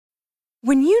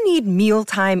When you need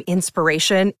mealtime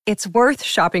inspiration, it's worth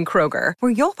shopping Kroger,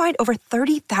 where you'll find over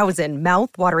 30,000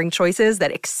 mouth-watering choices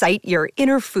that excite your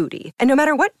inner foodie. And no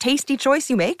matter what tasty choice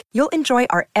you make, you'll enjoy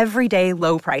our everyday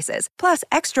low prices, plus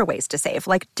extra ways to save,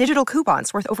 like digital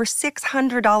coupons worth over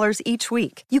 $600 each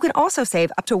week. You can also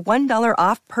save up to $1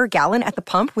 off per gallon at the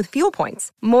pump with fuel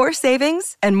points. More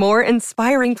savings and more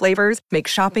inspiring flavors make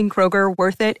shopping Kroger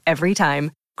worth it every time.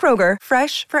 Kroger,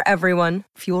 fresh for everyone.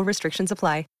 Fuel restrictions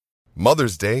apply.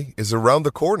 Mother's Day is around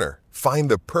the corner.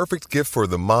 Find the perfect gift for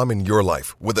the mom in your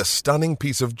life with a stunning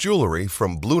piece of jewelry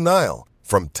from Blue Nile.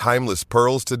 From timeless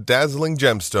pearls to dazzling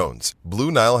gemstones,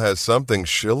 Blue Nile has something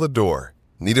she'll adore.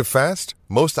 Need it fast?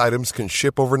 Most items can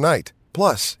ship overnight.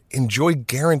 Plus, enjoy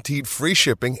guaranteed free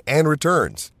shipping and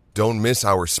returns. Don't miss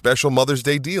our special Mother's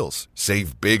Day deals.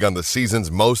 Save big on the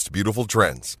season's most beautiful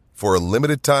trends. For a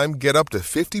limited time, get up to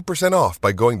 50% off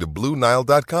by going to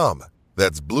BlueNile.com.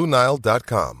 That's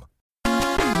BlueNile.com.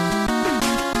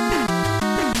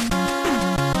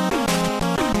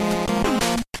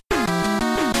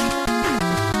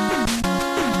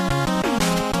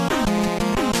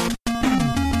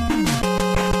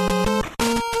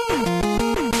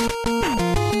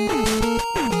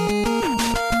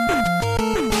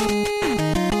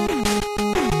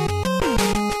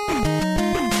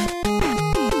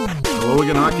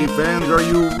 Hockey fans, are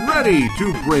you ready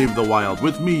to brave the wild?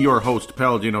 With me, your host,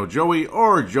 Paladino Joey,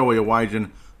 or Joey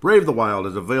Awajan. Brave the Wild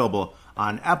is available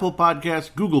on Apple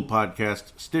Podcasts, Google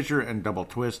Podcasts, Stitcher, and Double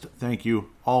Twist. Thank you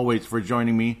always for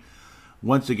joining me.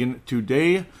 Once again,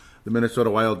 today, the Minnesota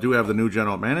Wild do have the new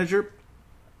general manager.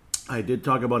 I did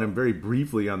talk about him very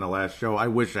briefly on the last show. I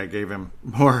wish I gave him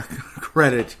more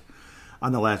credit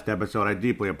on the last episode. I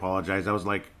deeply apologize. I was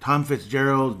like, Tom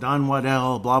Fitzgerald, Don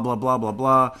Waddell, blah, blah, blah, blah,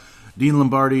 blah. Dean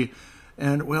Lombardi,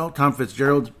 and well, Tom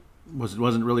Fitzgerald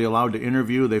wasn't really allowed to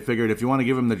interview. They figured if you want to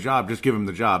give him the job, just give him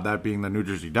the job. That being the New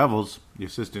Jersey Devils. The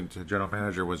assistant general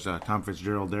manager was Tom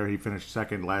Fitzgerald there. He finished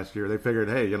second last year. They figured,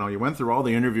 hey, you went through all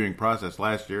the interviewing process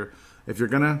last year. If you're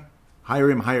going to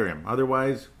hire him, hire him.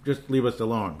 Otherwise, just leave us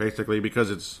alone, basically, because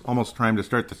it's almost time to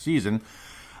start the season.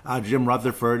 Jim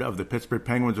Rutherford of the Pittsburgh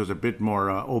Penguins was a bit more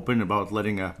open about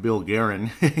letting Bill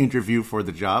Guerin interview for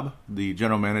the job. The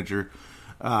general manager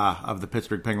of the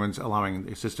Pittsburgh Penguins, allowing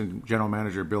assistant general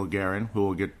manager Bill Guerin, who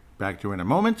we'll get back to in a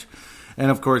moment.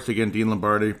 And of course, again, Dean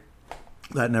Lombardi.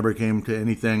 That never came to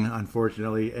anything,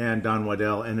 unfortunately. And Don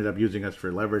Waddell ended up using us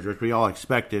for leverage, which we all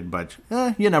expected, but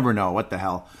you never know. What the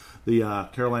hell? The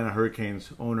Carolina Hurricanes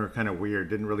owner, kind of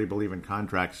weird, didn't really believe in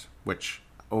contracts, which,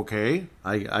 okay,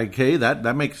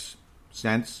 that makes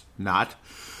sense, not.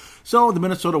 So the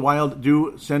Minnesota Wild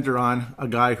do center on a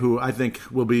guy who I think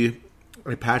will be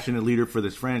a passionate leader for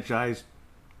this franchise,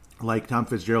 like Tom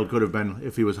Fitzgerald could have been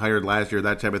if he was hired last year,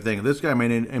 that type of thing. This guy might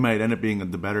end up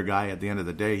being the better guy at the end of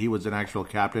the day. He was an actual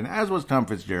captain, as was Tom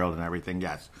Fitzgerald and everything,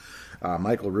 yes.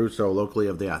 Michael Russo, locally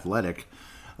of The Athletic,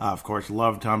 of course,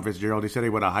 loved Tom Fitzgerald. He said he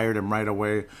would have hired him right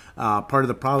away. Part of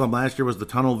the problem last year was the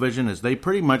tunnel vision, is they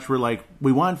pretty much were like,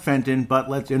 we want Fenton, but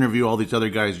let's interview all these other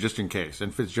guys just in case.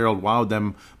 And Fitzgerald wowed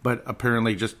them, but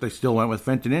apparently they still went with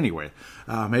Fenton anyway.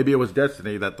 Maybe it was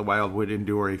destiny that the Wild would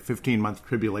endure a 15-month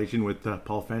tribulation with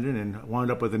Paul Fenton and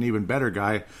wound up with an even better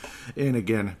guy in,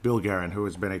 again, Bill Guerin, who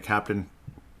has been a captain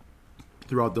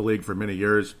throughout the league for many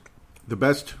years. The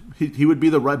best, he would be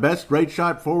the best right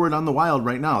shot forward on the Wild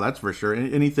right now, that's for sure.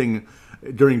 Anything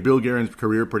during Bill Guerin's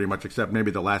career, pretty much, except maybe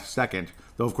the last second.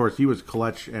 Though, of course, he was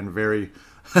clutch and very,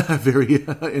 very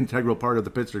integral part of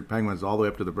the Pittsburgh Penguins all the way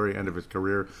up to the very end of his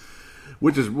career.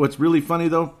 Which is what's really funny,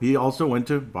 though. He also went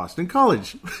to Boston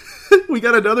College. We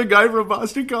got another guy from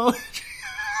Boston College.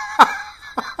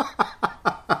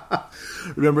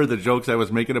 Remember the jokes I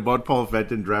was making about Paul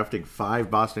Fenton drafting 5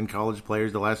 Boston College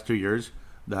players the last 2 years?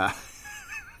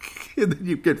 And then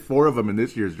you get 4 of them in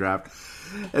this year's draft.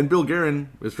 And Bill Guerin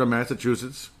is from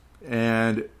Massachusetts,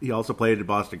 and he also played at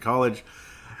Boston College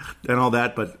and all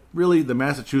that. But really, the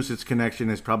Massachusetts connection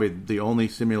is probably the only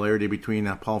similarity between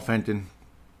Paul Fenton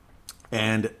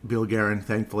and Bill Guerin.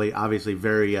 Thankfully, obviously,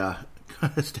 very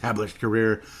established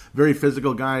career. Very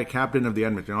physical guy, captain of the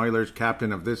Edmonton Oilers,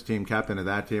 captain of this team, captain of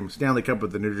that team. Stanley Cup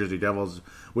with the New Jersey Devils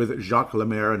with Jacques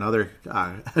Lemaire,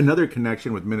 another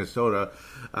connection with Minnesota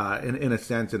in a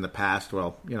sense in the past.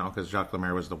 Well, because Jacques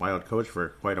Lemaire was the Wild coach for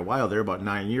quite a while there, about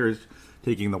 9 years,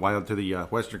 taking the Wild to the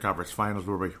Western Conference Finals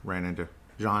where we ran into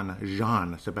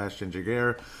Jean-Sebastien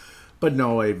Giguère. But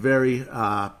no, a very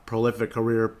prolific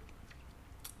career.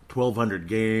 1,200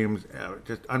 games,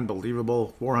 just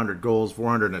unbelievable. 400 goals,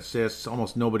 400 assists.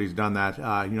 Almost nobody's done that.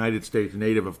 United States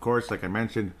native, of course, like I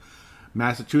mentioned.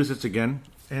 Massachusetts again.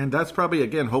 And that's probably,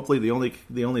 again, hopefully the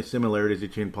only similarities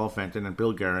between Paul Fenton and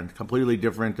Bill Guerin. Completely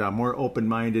different, more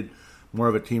open-minded, more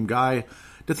of a team guy.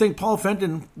 To think Paul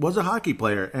Fenton was a hockey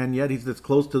player, and yet he's this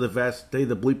close to the vest, stay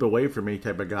the bleep away from me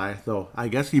type of guy. So I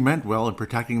guess he meant well in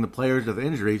protecting the players of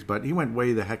injuries, but he went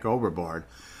way the heck overboard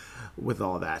with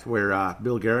all that. Where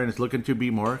Bill Guerin is looking to be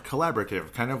more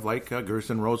collaborative, kind of like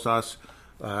Gerson Rosas,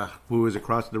 who is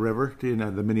across the river in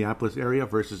the Minneapolis area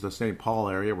versus the St. Paul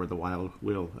area where the Wild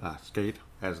will skate,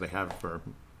 as they have for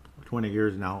 20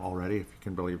 years now already, if you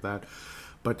can believe that.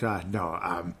 But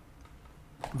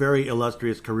very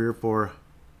illustrious career for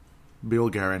Bill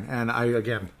Guerin. And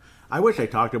I wish I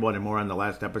talked about him more on the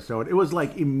last episode. It was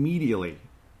like immediately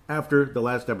after the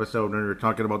last episode when we were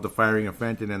talking about the firing of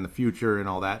Fenton and the future and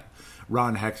all that.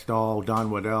 Ron Hextall,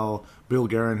 Don Waddell, Bill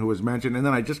Guerin, who was mentioned. And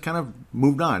then I just kind of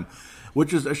moved on,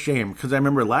 which is a shame because I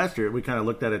remember last year we kind of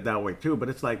looked at it that way too. But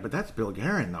it's like, but that's Bill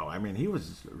Guerin though. I mean, he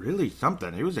was really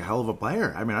something. He was a hell of a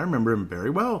player. I mean, I remember him very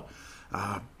well.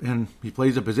 And he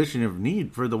plays a position of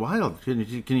need for the Wild. Can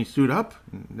he suit up?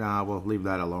 Nah, we'll leave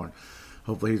that alone.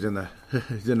 Hopefully he's in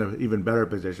an even better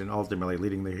position, ultimately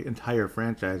leading the entire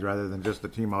franchise rather than just the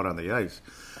team out on the ice.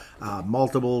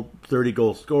 Multiple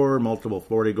 30-goal scorer, multiple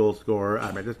 40-goal scorer.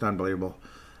 I mean, just unbelievable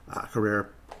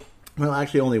career. Well,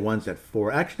 actually, only once at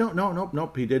 4. Actually,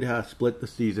 nope. He did split the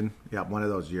season. Yeah, one of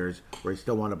those years where he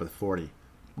still wound up with 40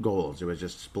 goals. It was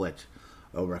just split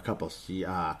over a couple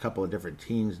of different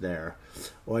teams there.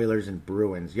 Oilers and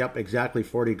Bruins. Yep, exactly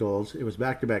 40 goals. It was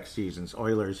back-to-back seasons.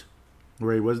 Oilers,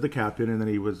 where he was the captain, and then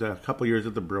he was a couple years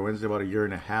at the Bruins, about a year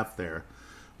and a half there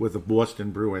with the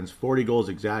Boston Bruins. 40 goals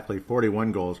exactly,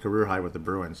 41 goals, career high with the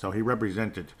Bruins. So he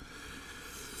represented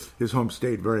his home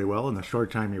state very well in the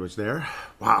short time he was there.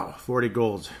 Wow, 40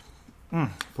 goals.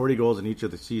 40 goals in each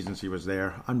of the seasons he was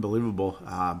there. Unbelievable.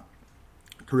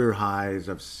 Career highs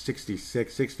of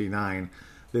 66, 69,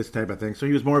 this type of thing. So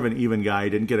he was more of an even guy. He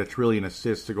didn't get a trillion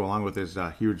assists to go along with his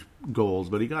huge goals,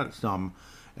 but he got some,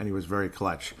 and he was very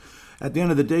clutch. At the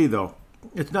end of the day, though,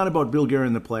 it's not about Bill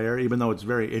Guerin, the player, even though it's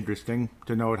very interesting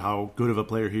to note how good of a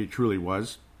player he truly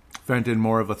was. Fenton,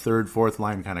 more of a third, fourth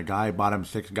line kind of guy, bottom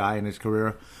six guy in his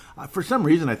career. For some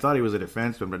reason, I thought he was a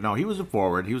defenseman, but no, he was a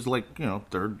forward. He was like,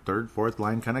 third, fourth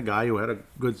line kind of guy who had a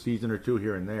good season or two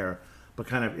here and there, but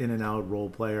kind of in and out role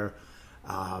player.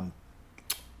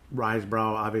 Risebrough,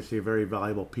 obviously a very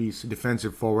valuable piece,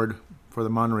 defensive forward for the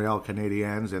Montreal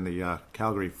Canadiens and the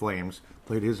Calgary Flames.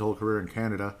 Played his whole career in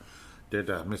Canada. Did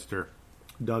Mr.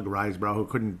 Doug Risebrough, who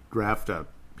couldn't draft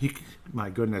he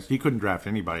couldn't draft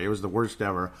anybody. It was the worst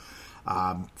ever.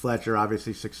 Fletcher,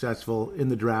 obviously successful in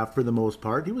the draft for the most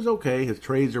part. He was okay. His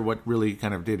trades are what really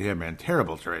kind of did him in.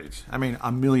 Terrible trades. I mean,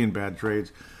 a million bad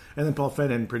trades. And then Paul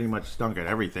Fenton pretty much stunk at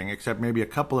everything, except maybe a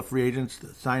couple of free agents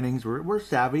signings were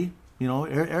savvy.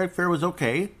 Eric Fair was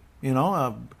okay.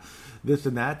 This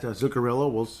and that.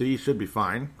 Zuccarello, we'll see, should be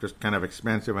fine. Just kind of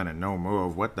expensive and a no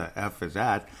move. What the F is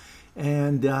that?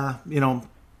 And,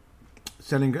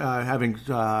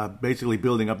 basically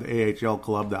building up the AHL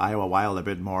club, the Iowa Wild, a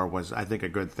bit more was, I think, a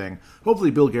good thing.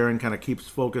 Hopefully Bill Guerin kind of keeps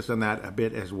focus on that a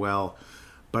bit as well.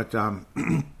 But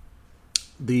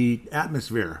the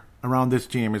atmosphere around this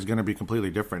team is going to be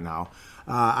completely different now.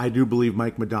 I do believe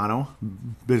Mike Modano,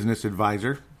 business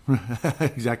advisor,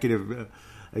 executive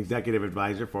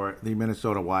advisor for the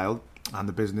Minnesota Wild on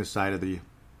the business side of the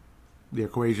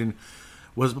equation,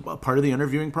 was part of the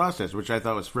interviewing process, which I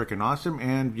thought was freaking awesome.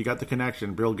 And you got the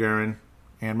connection. Bill Guerin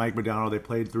and Mike Modano, they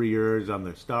played 3 years on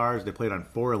the Stars. They played on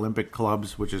 4 Olympic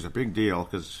clubs, which is a big deal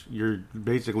because you're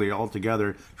basically all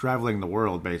together traveling the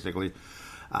world, basically.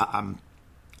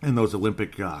 In those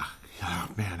Olympic, in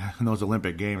those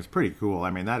Olympic games, pretty cool.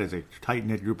 I mean, that is a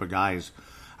tight-knit group of guys,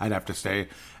 I'd have to say.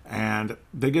 And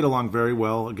they get along very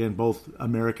well. Again, both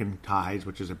American ties,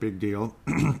 which is a big deal,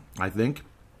 I think.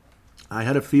 I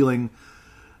had a feeling,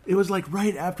 it was like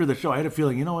right after the show, I had a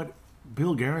feeling, you know what,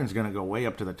 Bill Guerin's going to go way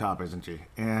up to the top, isn't he?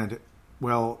 And,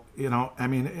 well,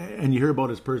 and you hear about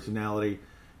his personality,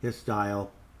 his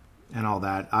style, and all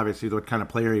that. Obviously, what kind of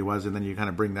player he was, and then you kind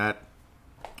of bring that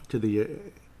to the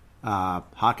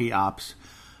hockey ops,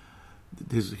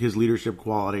 his leadership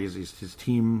qualities, his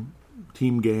team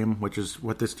game, which is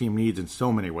what this team needs in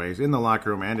so many ways, in the locker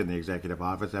room and in the executive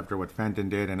office after what Fenton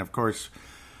did. And, of course,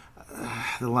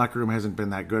 the locker room hasn't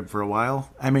been that good for a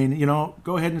while. I mean,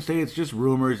 go ahead and say it's just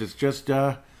rumors. It's just,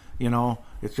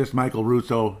 it's just Michael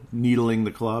Russo needling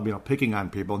the club, picking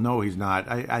on people. No, he's not.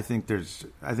 I think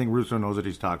Russo knows what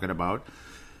he's talking about.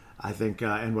 I think,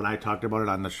 and when I talked about it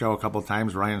on the show a couple of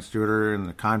times, Ryan Studer and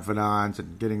the confidants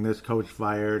and getting this coach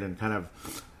fired and kind of,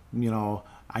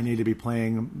 I need to be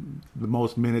playing the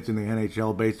most minutes in the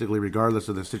NHL basically regardless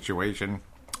of the situation.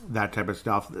 that type of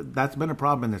stuff. That's been a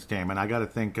problem in this team, and I got to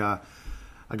think a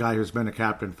guy who's been a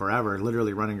captain forever,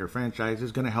 literally running your franchise,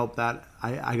 is going to help that.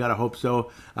 I got to hope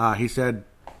so. He said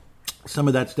some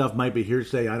of that stuff might be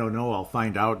hearsay. I don't know. I'll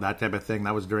find out, that type of thing.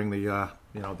 That was during the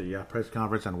press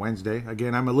conference on Wednesday.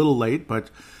 Again, I'm a little late, but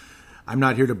I'm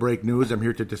not here to break news. I'm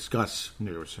here to discuss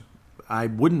news. I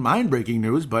wouldn't mind breaking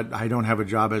news, but I don't have a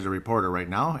job as a reporter right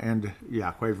now. And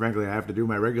yeah, quite frankly, I have to do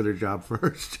my regular job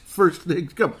first. First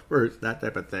things come first, that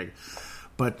type of thing.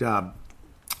 But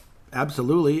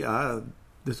absolutely,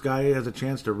 this guy has a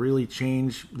chance to really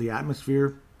change the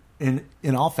atmosphere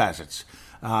in all facets.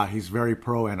 He's very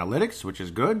pro analytics, which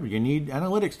is good. You need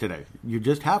analytics today. You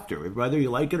just have to, whether you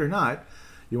like it or not.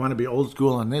 You want to be old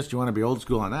school on this, you want to be old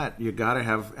school on that. You got to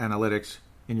have analytics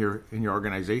in your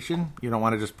organization. You don't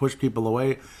want to just push people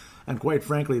away. And quite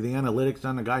frankly, the analytics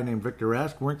on a guy named Victor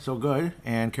Rask weren't so good,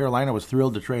 and Carolina was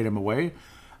thrilled to trade him away.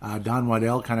 Don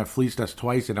Waddell kind of fleeced us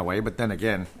twice in a way, but then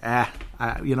again,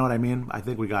 you know what I mean? I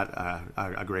think we got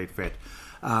a great fit.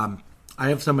 I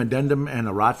have some addendum and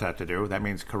errata to do. That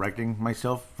means correcting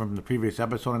myself from the previous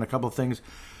episode on a couple of things.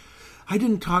 I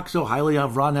didn't talk so highly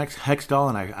of Ron Hextall,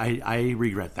 and I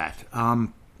regret that.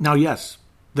 Now, yes,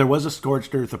 there was a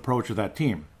scorched earth approach to that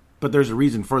team, but there's a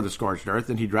reason for the scorched earth,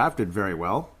 and he drafted very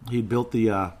well. He built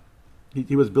the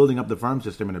he was building up the farm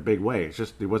system in a big way. It's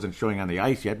just he wasn't showing on the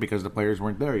ice yet because the players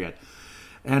weren't there yet.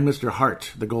 And Mr.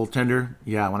 Hart, the goaltender,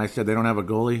 yeah, when I said they don't have a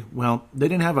goalie, well, they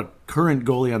didn't have a current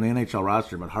goalie on the NHL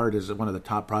roster, but Hart is one of the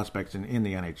top prospects in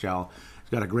the NHL. He's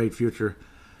got a great future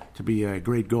to be a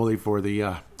great goalie for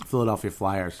the Philadelphia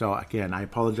Flyers. So, again, I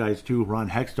apologize to Ron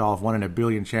Hextall if 1 in a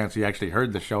billion chance he actually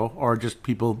heard the show, or just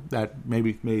people that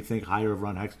maybe may think higher of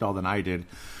Ron Hextall than I did.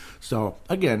 So,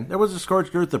 again, there was a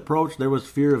scorched earth approach. There was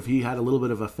fear of he had a little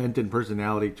bit of a Fenton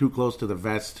personality, too close to the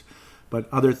vest.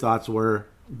 But other thoughts were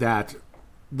that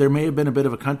there may have been a bit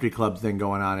of a country club thing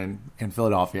going on in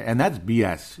Philadelphia, and that's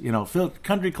BS. You know,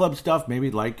 country club stuff, maybe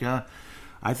like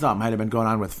I thought might have been going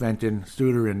on with Fenton,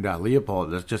 Studer, and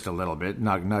Leopold just a little bit,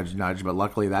 nudge, but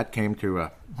luckily that came to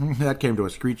a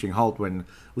screeching halt when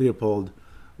Leopold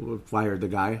fired the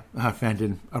guy,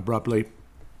 Fenton, abruptly.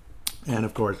 And,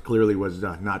 of course, clearly was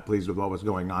not pleased with what was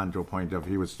going on to a point of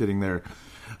he was sitting there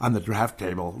on the draft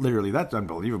table. Literally, that's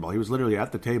unbelievable. He was literally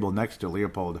at the table next to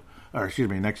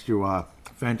next to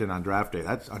Fenton on draft day.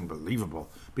 That's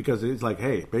unbelievable. Because it's like,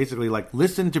 hey, basically like,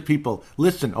 listen to people.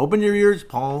 Listen, open your ears,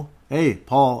 Paul. Hey,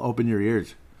 Paul, open your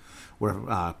ears. Where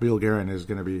Bill Guerin is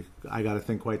going to be, I got to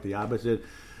think quite the opposite.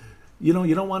 You know,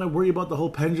 you don't want to worry about the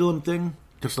whole pendulum thing.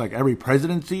 Just like every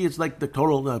presidency, it's like the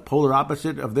total polar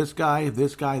opposite of this guy,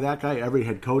 that guy. Every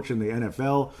head coach in the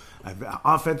NFL,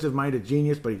 offensive-minded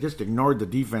genius, but he just ignored the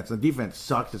defense. The defense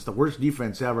sucks. It's the worst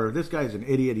defense ever. This guy's an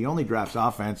idiot. He only drafts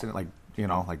offense, and like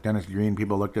Dennis Green,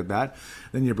 people looked at that.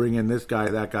 Then you bring in this guy,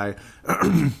 that guy.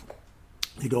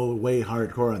 You go way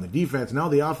hardcore on the defense. Now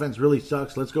the offense really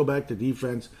sucks. Let's go back to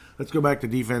defense.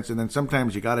 And then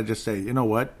sometimes you got to just say, you know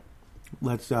what?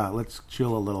 Let's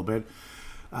chill a little bit.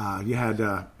 You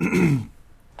had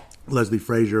Leslie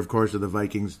Frazier, of course, of the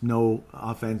Vikings. No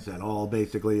offense at all,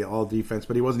 basically, all defense.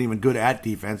 But he wasn't even good at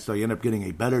defense, so you end up getting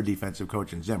a better defensive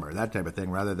coach in Zimmer, that type of thing,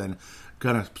 rather than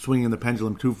kind of swinging the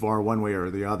pendulum too far one way or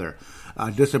the other.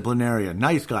 Disciplinarian,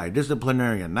 nice guy.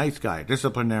 Disciplinarian, nice guy.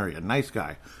 Disciplinarian, nice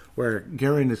guy. Where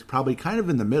Guerin is probably kind of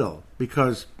in the middle,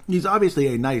 because he's obviously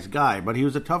a nice guy, but he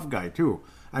was a tough guy, too.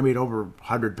 I mean, over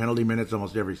 100 penalty minutes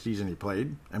almost every season he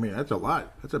played. I mean, that's a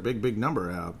lot. That's a big number.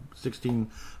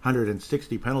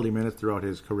 1,660 penalty minutes throughout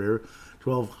his career.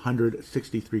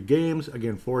 1,263 games.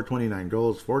 Again, 429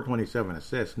 goals, 427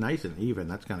 assists. Nice and even.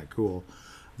 That's kind of cool.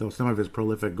 Though some of his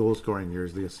prolific goal-scoring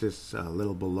years, the assists a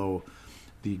little below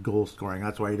the goal scoring.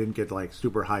 That's why he didn't get like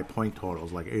super high point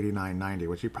totals like 89, 90,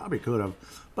 which he probably could have.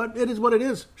 But it is what it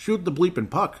is. Shoot the bleeping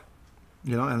puck.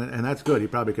 You know, and that's good. He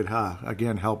probably could,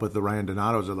 again, help with the Ryan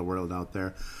Donatos of the world out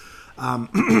there.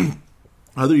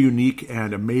 Other unique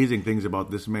and amazing things about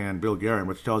this man, Bill Guerin,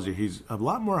 which tells you he's a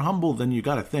lot more humble than you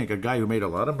got to think. A guy who made a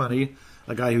lot of money,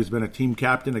 a guy who's been a team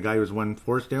captain, a guy who's won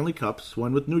 4 Stanley Cups,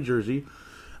 one with New Jersey,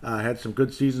 had some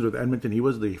good seasons with Edmonton. He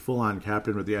was the full-on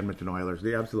captain with the Edmonton Oilers,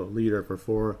 the absolute leader for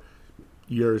 4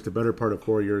 years, the better part of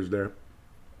 4 years there.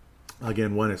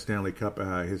 Again, won a Stanley Cup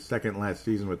his second last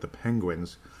season with the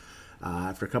Penguins.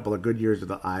 After a couple of good years with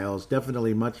the Isles,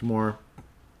 definitely much more.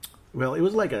 Well, it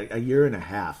was like a year and a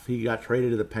half. He got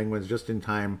traded to the Penguins just in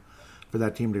time for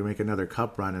that team to make another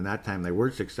cup run, and that time they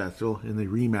were successful in the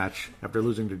rematch after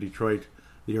losing to Detroit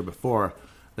the year before.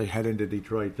 They head into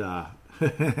Detroit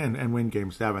and win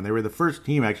Game 7. They were the first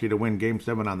team actually to win Game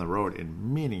 7 on the road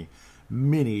in many,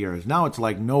 many years. Now it's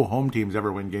like no home teams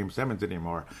ever win Game 7s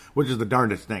anymore, which is the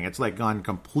darndest thing. It's like gone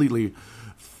completely,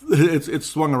 it's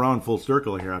swung around full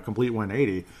circle here, a complete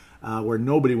 180, where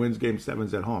nobody wins Game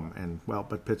 7s at home. And, well,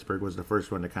 but Pittsburgh was the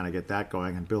first one to kind of get that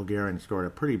going, and Bill Guerin scored a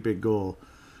pretty big goal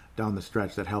down the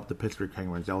stretch that helped the Pittsburgh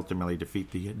Penguins ultimately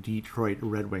defeat the Detroit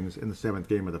Red Wings in the 7th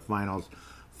game of the finals.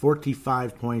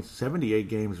 45 points, 78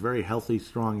 games, very healthy,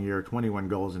 strong year, 21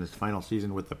 goals in his final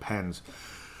season with the Pens.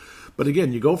 But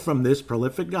again, you go from this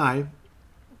prolific guy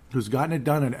who's gotten it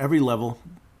done at every level,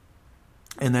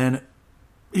 and then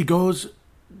he goes,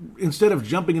 instead of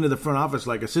jumping into the front office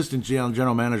like assistant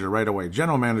general manager right away,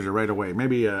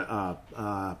 maybe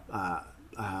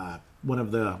one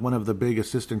of the big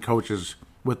assistant coaches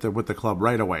with the club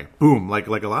right away, boom, like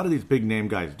a lot of these big name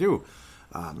guys do.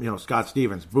 Scott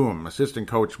Stevens, boom, assistant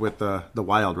coach with the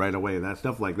Wild right away, that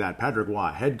stuff like that. Patrick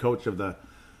Waugh, head coach of the,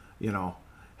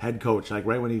 head coach, like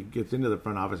right when he gets into the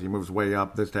front office, he moves way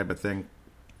up, this type of thing.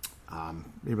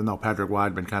 Even though Patrick Waugh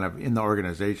had been kind of in the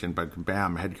organization, but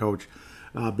bam, head coach.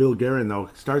 Bill Guerin, though,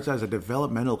 starts as a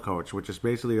developmental coach, which is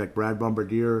basically like Brad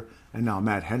Bombardier and now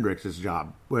Matt Hendricks'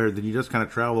 job, where you just kind of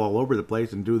travel all over the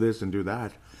place and do this and do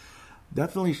that.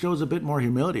 Definitely shows a bit more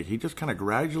humility. He just kind of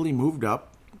gradually moved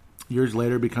up. Years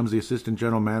later, becomes the assistant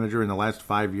general manager. In the last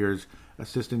 5 years,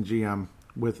 assistant GM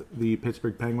with the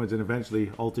Pittsburgh Penguins, and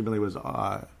eventually, ultimately, was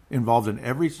involved in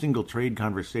every single trade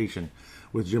conversation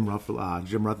with Jim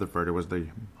Rutherford. It was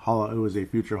a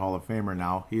future Hall of Famer.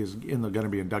 Now he is going to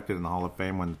be inducted in the Hall of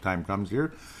Fame when the time comes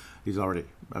here. He's already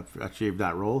achieved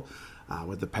that role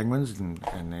with the Penguins and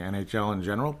the NHL in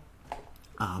general.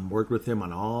 Worked with him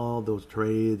on all those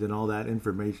trades and all that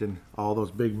information, all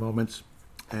those big moments.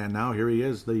 And now here he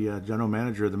is, the general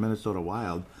manager of the Minnesota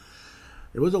Wild.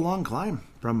 It was a long climb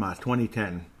from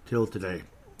 2010 till today.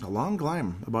 A long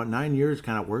climb, about 9 years,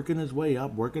 kind of working his way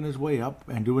up,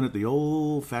 and doing it the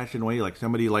old-fashioned way, like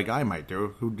somebody like I might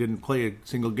do, who didn't play a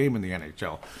single game in the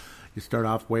NHL. You start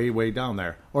off way, way down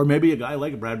there. Or maybe a guy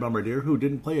like Brad Bombardier, who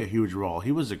didn't play a huge role.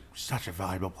 He was such a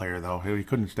valuable player, though. He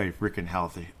couldn't stay freaking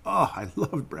healthy. Oh, I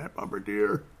loved Brad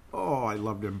Bombardier. Oh, I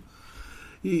loved him.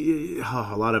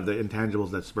 A lot of the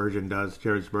intangibles that Spurgeon does,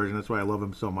 Jared Spurgeon, that's why I love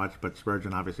him so much, but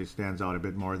Spurgeon obviously stands out a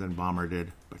bit more than Bomber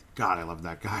did. But God, I love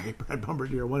that guy. Brad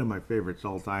Bombardier, one of my favorites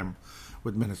all time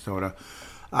with Minnesota.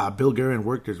 Bill Guerin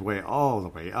worked his way all the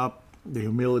way up, the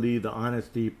humility, the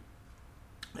honesty,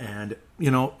 and,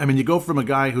 you go from a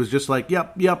guy who's just like,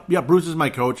 yep, Bruce is my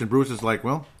coach, and Bruce is like,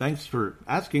 well, thanks for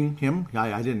asking him.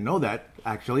 I didn't know that,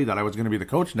 actually, that I was going to be the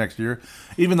coach next year,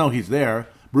 even though he's there.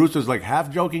 Bruce was like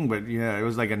half joking, but yeah, it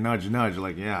was like a nudge.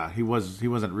 Like, yeah, he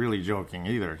wasn't really joking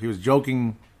either. He was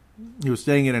joking. He was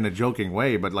saying it in a joking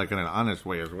way, but like in an honest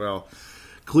way as well.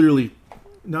 Clearly,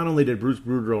 not only did Bruce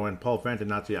Boudreau and Paul Fenton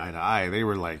not see eye to eye, they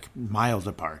were like miles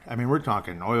apart. I mean, we're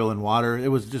talking oil and water. It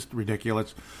was just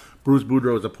ridiculous. Bruce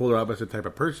Boudreau is a polar opposite type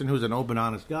of person who's an open,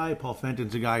 honest guy. Paul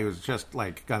Fenton's a guy who's just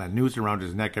like got a noose around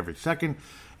his neck every second.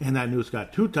 And that noose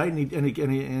got too tight, and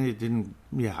it didn't.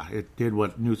 Yeah, it did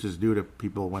what nooses do to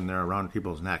people when they're around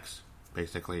people's necks.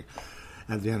 Basically,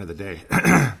 at the end of the day,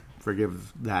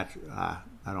 forgive that.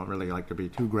 I don't really like to be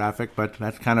too graphic, but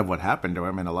that's kind of what happened to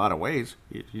him in a lot of ways.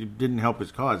 He didn't help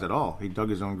his cause at all. He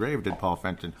dug his own grave, did Paul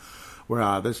Fenton.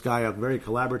 Where this guy, very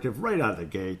collaborative right out of the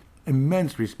gate.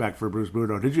 Immense respect for Bruce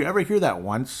Boudreau. Did you ever hear that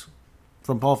once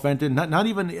from Paul Fenton? Not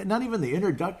even the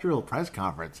introductory press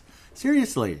conference.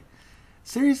 Seriously,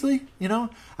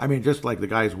 I mean, just like the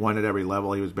guys won at every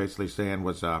level. He was basically saying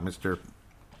was Mr.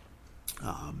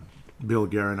 Bill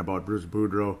Guerin about Bruce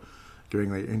Boudreau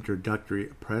during the introductory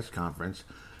press conference.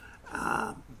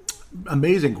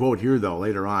 Amazing quote here, though.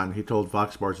 Later on, he told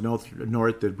Fox Sports North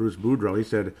that Bruce Boudreau, he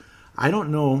said, "I don't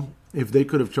know if they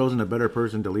could have chosen a better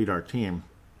person to lead our team."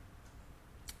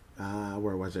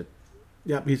 Where was it?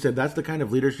 Yep, he said that's the kind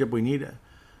of leadership we need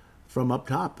from up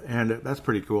top, and that's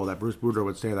pretty cool that Bruce Boudreau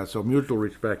would say that. So mutual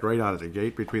respect right out of the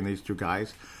gate between these two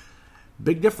guys.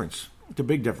 Big difference. It's a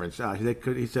big difference.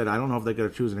 He said, I don't know if they could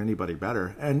have chosen anybody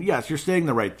better. And yes, you're saying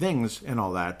the right things and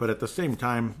all that, but at the same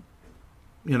time,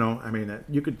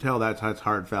 you could tell that's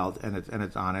heartfelt and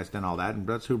it's honest and all that, and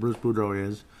that's who Bruce Boudreau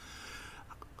is.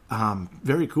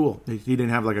 Very cool. He didn't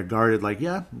have like a guarded, like,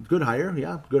 good hire.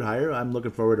 I'm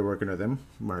looking forward to working with him.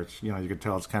 Where it's, you could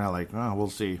tell it's kind of like, oh, we'll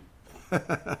see.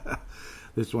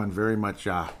 This one very much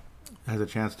has a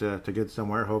chance to get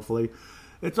somewhere, hopefully.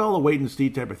 It's all a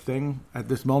wait-and-see type of thing. At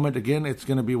this moment, again, it's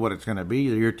going to be what it's going to be.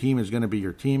 Your team is going to be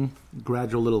your team.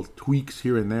 Gradual little tweaks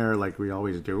here and there like we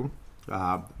always do.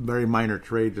 Very minor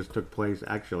trade just took place,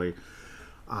 actually,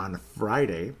 on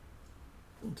Friday.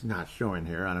 It's not showing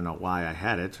here. I don't know why I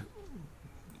had it.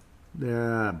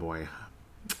 Boy.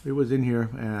 It was in here,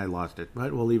 and I lost it.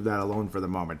 But we'll leave that alone for the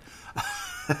moment.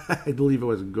 I believe it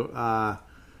was...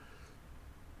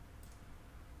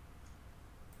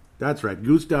 that's right,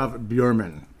 Gustav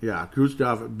Bjorman. Yeah,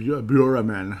 Gustav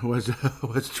Bjorman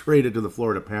was traded to the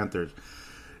Florida Panthers.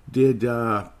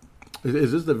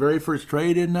 Is this the very first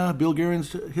trade in Bill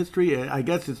Guerin's history? I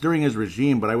guess it's during his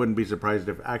regime, but I wouldn't be surprised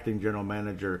if acting general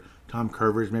manager Tom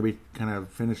Curvers maybe kind of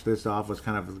finished this off, was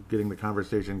kind of getting the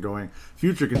conversation going.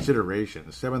 Future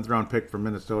considerations. 7th round pick from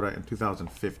Minnesota in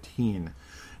 2015.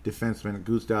 Defenseman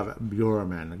Gustav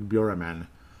Bjorman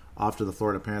off to the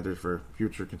Florida Panthers for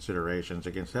future considerations.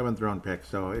 Again, 7th round pick,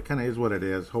 so it kind of is what it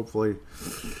is. Hopefully,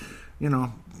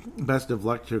 best of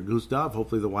luck to Gustav.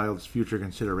 Hopefully the Wild's future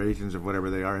considerations of whatever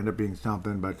they are end up being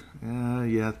something, but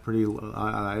it's pretty,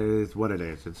 it's what it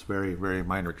is. It's very, very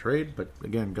minor trade, but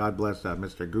again, God bless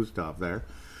Mr. Gustav there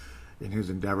in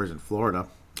his endeavors in Florida.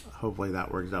 Hopefully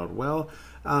that works out well.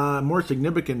 More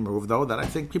significant move, though, that I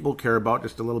think people care about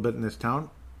just a little bit in this town.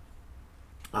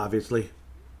 Obviously,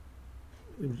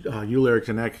 Yul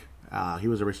Eriksson, he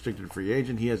was a restricted free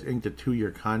agent. He has inked a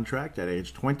 2-year contract at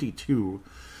age 22.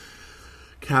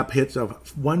 Cap hits of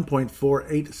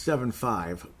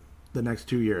 1.4875 the next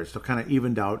 2 years. So kind of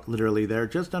evened out literally there.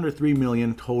 Just under $3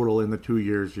 million total in the 2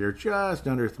 years here. Just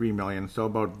under $3 million. So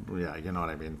about, you know what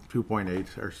I mean,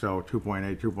 2.8 or so,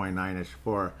 2.8, 2.9-ish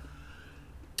for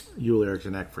Yul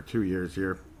Eriksson for 2 years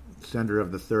here. Center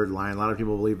of the third line. A lot of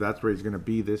people believe that's where he's going to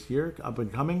be this year, up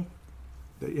and coming.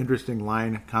 The interesting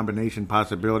line combination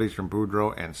possibilities from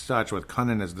Boudreau and such, with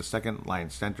Cunnin as the second line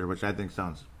center, which I think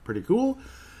sounds pretty cool.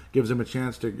 Gives him a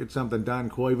chance to get something done.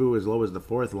 Koivu as low as the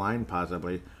fourth line,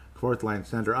 possibly. Fourth line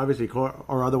center. Obviously,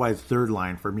 or otherwise third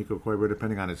line for Mikko Koivu,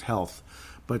 depending on his health.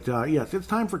 But yes, it's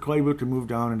time for Koivu to move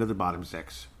down into the bottom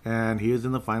six. And he is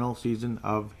in the final season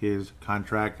of his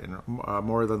contract, and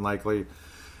more than likely,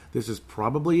 this is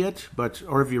probably it.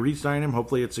 Or if you re-sign him,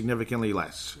 hopefully it's significantly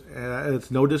less.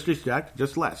 It's no disrespect,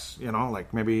 just less.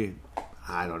 Like maybe,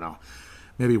 I don't know,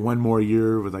 maybe one more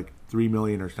year with like $3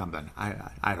 million or something.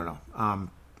 I don't know.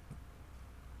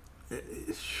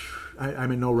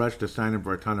 I'm in no rush to sign him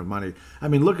for a ton of money. I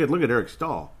mean, look at Eric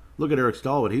Stahl. Look at Eric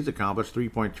Stahl, what he's accomplished,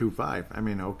 3.25. I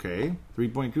mean, okay,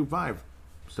 3.25.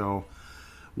 So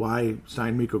why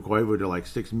sign Mikko Koivu to like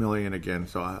 $6 million again?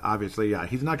 So obviously, yeah,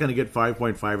 he's not going to get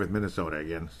 5.5 with Minnesota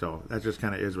again. So that just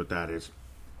kind of is what that is.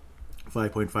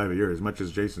 5.5 a year, as much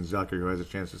as Jason Zucker, who has a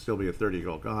chance to still be a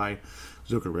 30-goal guy.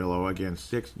 Zuccarello, again,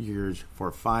 6 years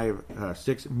for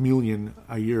 $6 million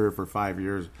a year for 5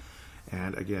 years.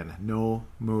 And again, no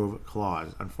move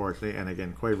clause, unfortunately. And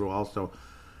again, Koivu also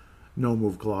no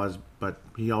move clause, but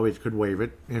he always could waive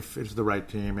it if it's the right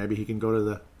team. Maybe he can go to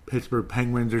the Pittsburgh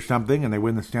Penguins or something, and they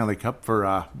win the Stanley Cup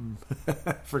for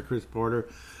for Chris Porter.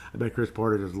 I bet Chris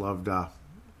Porter just loved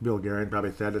Bill Guerin.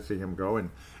 Probably sad to see him go,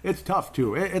 and it's tough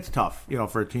too. It's tough,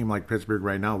 for a team like Pittsburgh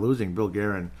right now, losing Bill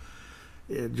Guerin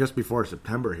just before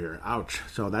September here. Ouch.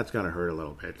 So that's got to hurt a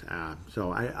little bit.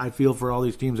 So I feel for all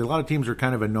these teams. A lot of teams are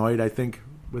kind of annoyed, I think,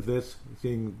 with this,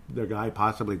 seeing their guy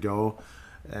possibly go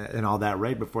and all that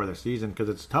right before the season, because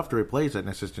it's tough to replace an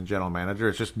assistant general manager.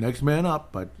 It's just next man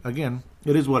up. But again,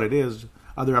 it is what it is.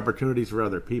 Other opportunities for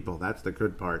other people. That's the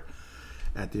good part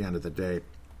at the end of the day.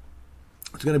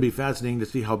 It's going to be fascinating to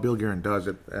see how Bill Guerin does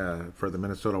it for the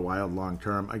Minnesota Wild long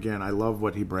term. Again, I love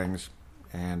what he brings.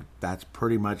 And that's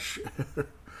pretty much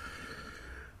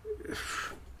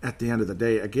at the end of the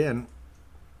day. Again,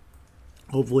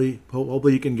 hopefully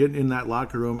you can get in that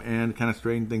locker room and kind of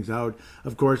straighten things out.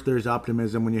 Of course, there's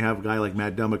optimism when you have a guy like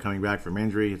Matt Dumba coming back from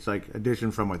injury. It's like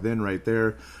addition from within right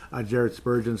there. Jared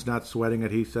Spurgeon's not sweating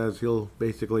it. He says he'll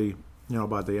basically,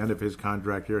 by the end of his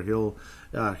contract here,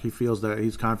 he feels that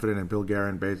he's confident in Bill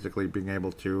Guerin basically being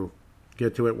able to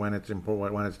get to it when it's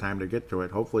important, when it's time to get to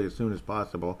it. Hopefully as soon as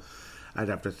possible. I'd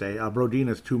have to say.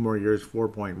 Brodina's 2 more years,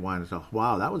 4.1. So,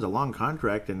 wow, that was a long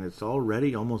contract, and it's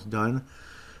already almost done.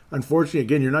 Unfortunately,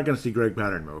 again, you're not going to see Greg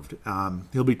Pattern moved.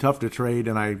 He'll be tough to trade,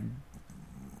 and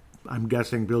I'm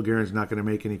guessing Bill Guerin's not going to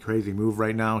make any crazy move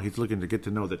right now. He's looking to get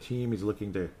to know the team. He's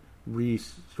looking to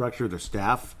restructure the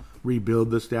staff,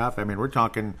 rebuild the staff. I mean, we're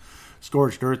talking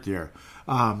scorched earth here.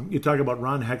 You talk about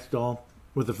Ron Hextall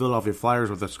with the Philadelphia Flyers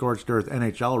with a scorched earth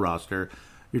NHL roster.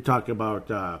 You talk about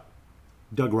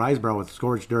Doug Risebrough with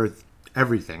scorched earth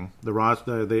everything. The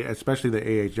roster, especially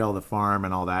the AHL, the farm,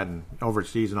 and all that, and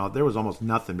overseas and all. There was almost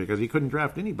nothing because he couldn't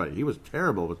draft anybody. He was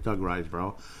terrible with Doug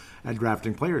Risebrough at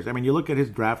drafting players. I mean, you look at his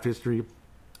draft history,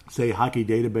 say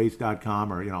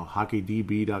hockeydatabase.com or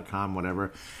hockeydb.com,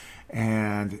 whatever,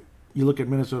 and you look at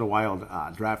Minnesota Wild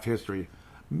draft history.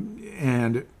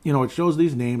 And, it shows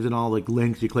these names and all, like,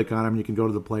 links. You click on them, you can go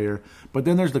to the player. But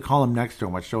then there's the column next to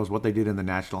them, which shows what they did in the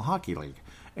National Hockey League.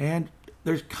 And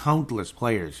there's countless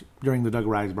players during the Doug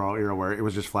Risebrough era where it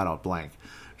was just flat out blank.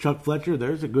 Chuck Fletcher,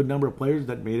 there's a good number of players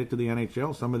that made it to the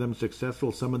NHL. Some of them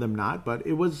successful, some of them not. But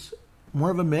it was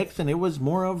more of a mix, and it was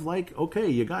more of like, okay,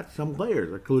 you got some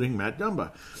players, including Matt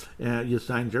Dumba. You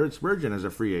signed Jared Spurgeon as a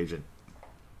free agent.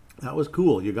 That was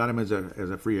cool. You got him as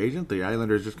a free agent. The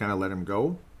Islanders just kind of let him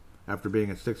go after being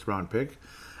a 6th-round pick.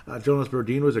 Jonas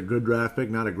Brodin was a good draft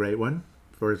pick, not a great one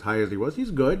for as high as he was.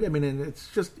 He's good. I mean, and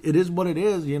it is what it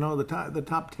is. The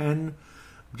top 10,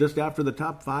 just after the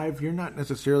top 5, you're not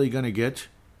necessarily going to get,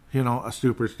 a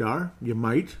superstar. You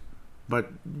might, but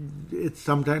it's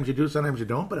sometimes you do, sometimes you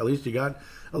don't. But at least you got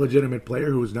a legitimate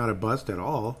player who's not a bust at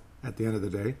all at the end of the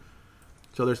day.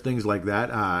 So there's things like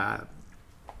that.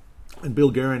 And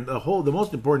Bill Guerin, the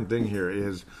most important thing here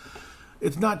is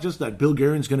it's not just that Bill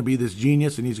Guerin's going to be this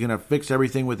genius and he's going to fix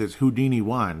everything with his Houdini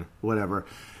wand, whatever.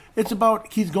 It's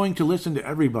about he's going to listen to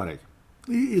everybody.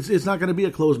 It's not going to be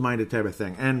a closed-minded type of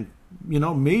thing. And,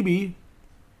 maybe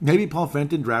Paul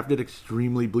Fenton drafted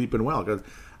extremely bleeping well. Because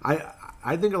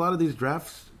I think a lot of these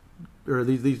drafts, or a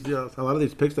lot of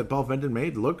these picks that Paul Fenton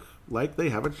made look like they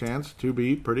have a chance to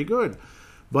be pretty good.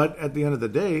 But at the end of the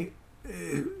day,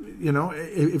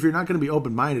 if you're not going to be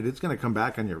open-minded, it's going to come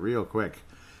back on you real quick.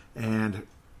 And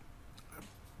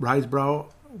Risebrough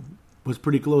was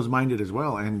pretty close-minded as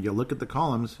well. And you look at the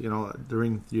columns, you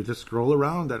just scroll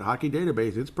around that hockey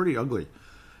database, it's pretty ugly.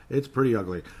 It's pretty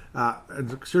ugly.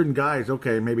 And certain guys,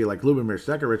 okay, maybe like Lubomir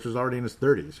Sekarich was already in his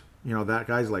 30s.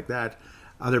 Guys like that.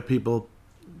 Other people,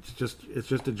 it's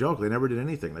just a joke. They never did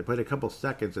anything. They played a couple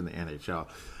seconds in the NHL.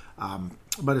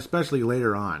 But especially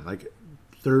later on, like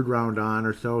 3rd round on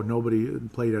or so, nobody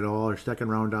played at all, or 2nd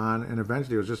round on, and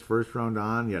eventually it was just 1st round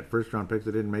on. You had 1st round picks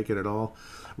that didn't make it at all.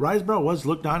 Risebrough was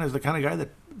looked on as the kind of guy that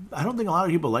I don't think a lot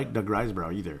of people liked Doug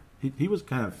Risebrough either. He was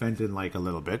kind of Fenton-like a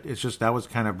little bit. It's just that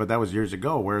was years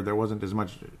ago where there wasn't as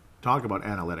much talk about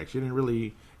analytics. You didn't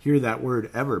really hear that word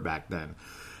ever back then.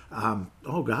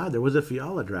 There was a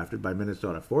Fiala drafted by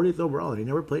Minnesota, 40th overall, and he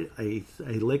never played a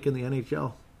lick in the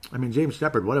NHL. I mean, James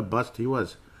Shepard, what a bust he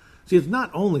was. See, it's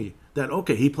not only that,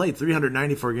 okay, he played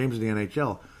 394 games in the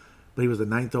NHL, but he was the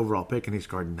 9th overall pick, and he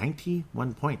scored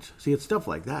 91 points. See, it's stuff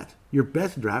like that. Your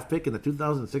best draft pick in the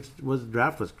 2006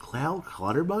 draft was Cal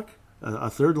Clutterbuck, a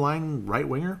 3rd-line right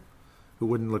winger who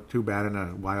wouldn't look too bad in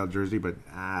a Wild jersey, but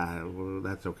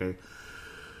that's okay.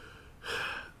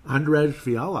 Andrej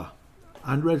Fiala.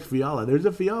 There's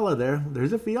a Fiala there.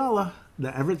 There's a Fiala.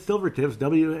 The Everett Silvertips,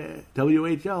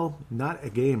 WHL, not a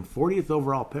game. 40th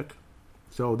overall pick.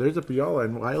 So there's a Fiala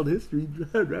in Wild history,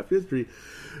 draft history.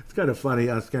 It's kind of funny.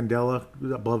 Scandella,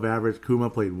 above average. Kuma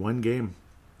played 1 game.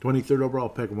 23rd overall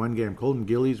pick, 1 game. Colton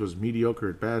Gillies was mediocre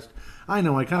at best. I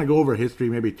know, I kind of go over history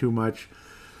maybe too much.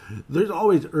 There's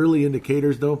always early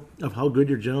indicators, though, of how good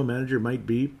your general manager might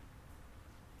be.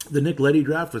 The Nick Leddy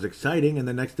draft was exciting, and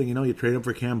the next thing you know, you trade him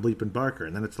for Cam Bleepin Barker.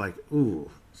 And then it's like, ooh.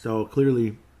 So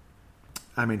clearly,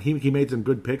 I mean, he made some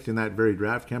good picks in that very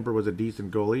draft. Kemper was a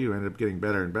decent goalie who ended up getting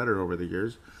better and better over the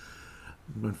years.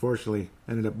 Unfortunately,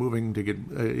 ended up moving to get,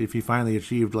 if he finally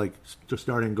achieved like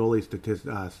starting goalie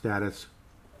status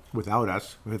without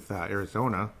us, with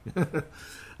Arizona.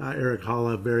 Eric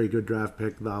Halla, very good draft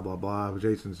pick, blah, blah, blah.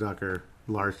 Jason Zucker,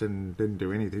 Larson didn't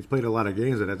do anything. He's played a lot of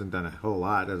games but hasn't done a whole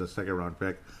lot as a 2nd-round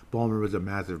pick. Bowman was a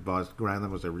massive bust.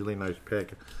 Granlund was a really nice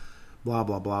pick. Blah,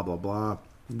 blah, blah, blah, blah.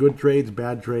 Good trades,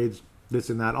 bad trades, this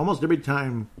and that. Almost every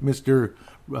time Mr.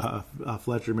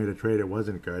 Fletcher made a trade, it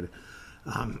wasn't good.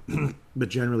 But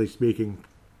generally speaking,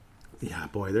 yeah,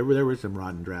 boy, there were some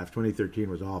rotten drafts. 2013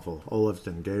 was awful.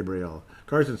 Olofsson, Gabriel.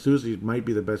 Carson Soucy might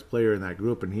be the best player in that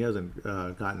group, and he hasn't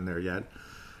gotten there yet.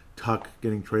 Tuck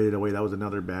getting traded away, that was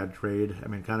another bad trade. I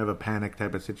mean, kind of a panic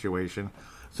type of situation.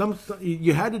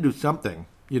 You had to do something.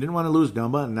 You didn't want to lose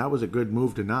Dumba, and that was a good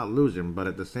move to not lose him. But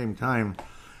at the same time,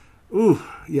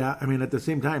 at the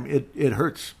same time, it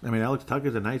hurts. I mean, Alex Tuck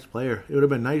is a nice player. It would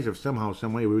have been nice if somehow,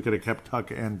 some way, we could have kept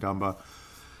Tuck and Dumba.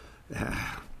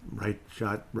 Right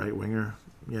shot, right winger.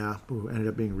 Yeah, who ended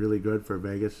up being really good for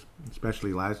Vegas,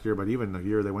 especially last year. But even the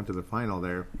year they went to the final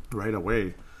there, right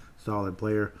away, solid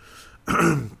player.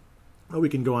 We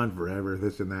can go on forever,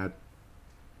 this and that.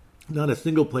 Not a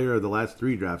single player of the last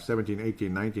 3 drafts, 17,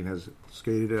 18, 19, has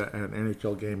skated an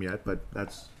NHL game yet, but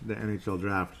that's the NHL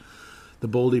draft. The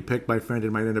Boldy pick by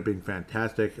Fenton might end up being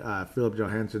fantastic. Philip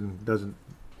Johansson doesn't,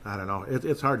 I don't know.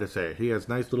 It's hard to say. He has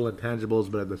nice little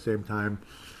intangibles, but at the same time,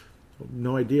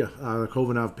 no idea. The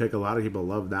Kovanov pick, a lot of people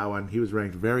love that one. He was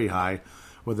ranked very high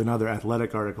with another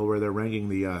Athletic article where they're ranking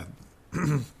the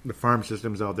the farm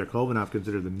systems out there. Kovanov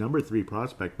considered the number 3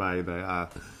 prospect by the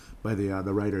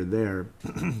writer there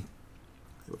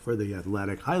for The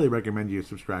Athletic. Highly recommend you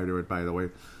subscribe to it, by the way.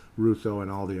 Russo and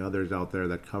all the others out there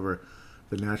that cover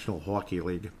the National Hockey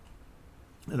League.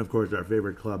 And, of course, our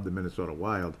favorite club, the Minnesota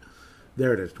Wild.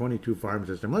 There it is, 22 farm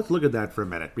system. Let's look at that for a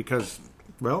minute because,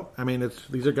 well, I mean,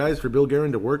 these are guys for Bill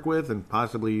Guerin to work with and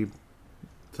possibly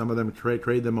some of them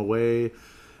trade them away,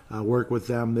 work with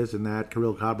them, this and that.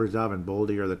 Kirill Kaprizov and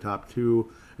Boldy are the top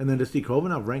 2. And then to see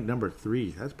Kovanov ranked number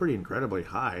 3, that's pretty incredibly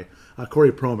high.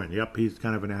 Corey Proman, yep, he's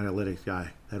kind of an analytics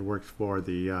guy that works for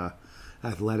the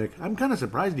Athletic. I'm kind of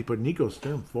surprised he put Nico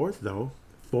Sturm 4th, though.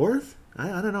 4th?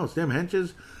 I don't know. Sam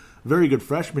Hench's very good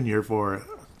freshman year for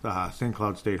St.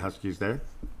 Cloud State Huskies there,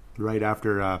 right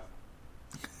after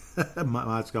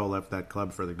Moscow left that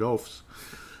club for the Gophers.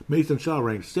 Mason Shaw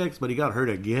ranked 6th, but he got hurt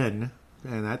again,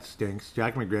 and that stinks.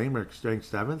 Jack McBain ranked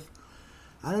 7th.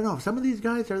 I don't know. Some of these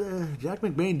guys Jack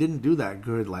McBain didn't do that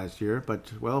good last year,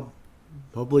 but, well,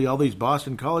 hopefully all these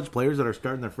Boston College players that are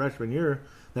starting their freshman year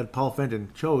that Paul Fenton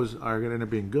chose are going to end up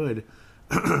being good.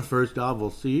 First off,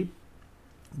 we'll see.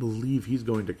 Believe he's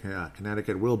going to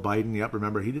Connecticut. Will Biden, yep,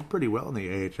 remember, he did pretty well in the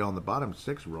AHL in the bottom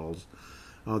 6 roles.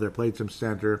 They played some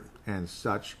center and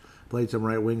such. Played some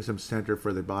right wing, some center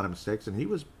for the bottom 6, and he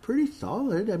was pretty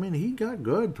solid. I mean, he got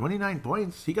good. 29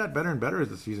 points. He got better and better as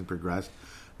the season progressed.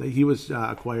 He was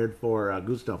acquired for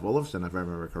Gustav Olofsson, if I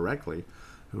remember correctly,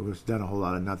 who has done a whole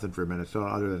lot of nothing for Minnesota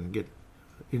other than get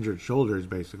injured shoulders,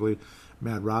 basically.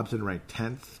 Matt Robson ranked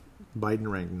 10th.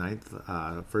 Biden ranked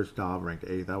 9th. First off, ranked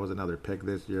 8th. That was another pick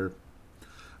this year.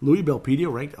 Louis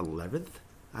Belpedio ranked 11th.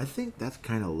 I think that's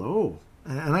kind of low.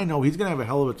 And I know he's going to have a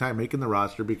hell of a time making the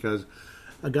roster because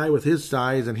a guy with his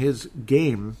size and his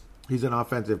game, he's an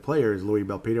offensive player, is Louis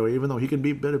Belpedio, even though he can be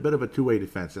a bit of a two-way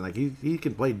defense. And like he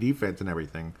can play defense and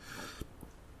everything.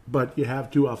 But you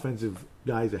have 2 offensive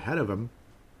guys ahead of him.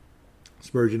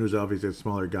 Spurgeon, who's obviously a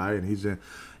smaller guy, and he's a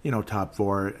top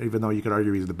 4. Even though you could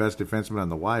argue he's the best defenseman on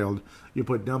the Wild, you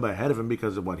put Dumba ahead of him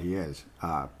because of what he is.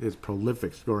 His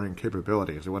prolific scoring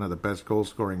capabilities. One of the best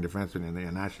goal-scoring defensemen in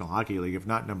the National Hockey League, if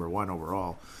not number 1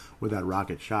 overall, with that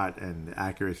rocket shot and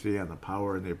accuracy and the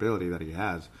power and the ability that he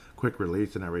has, quick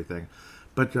release and everything.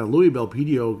 But Louis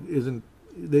Belpedio isn't.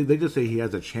 They just say he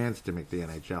has a chance to make the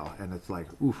NHL, and it's like,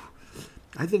 oof.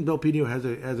 I think Belpedio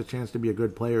has a chance to be a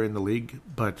good player in the league,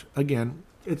 but again,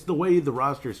 it's the way the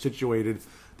roster is situated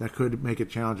that could make it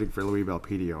challenging for Louis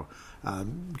Belpedio.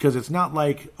 Because it's not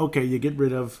like, okay, you get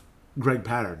rid of Greg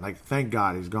Pattern. Like, thank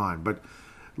God he's gone. But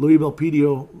Louis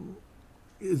Belpedio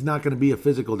is not going to be a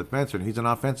physical defenseman. He's an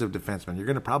offensive defenseman. You're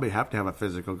going to probably have to have a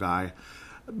physical guy.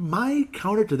 My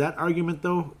counter to that argument,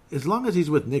 though, as long as he's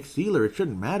with Nick Seeler, it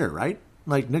shouldn't matter, right?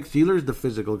 Like, Nick Seeler's the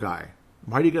physical guy.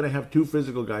 Why do you got to have 2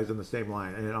 physical guys on the same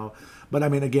line? But I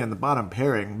mean, again, the bottom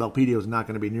pairing, Belpedio is not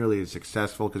going to be nearly as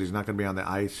successful because he's not going to be on the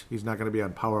ice. He's not going to be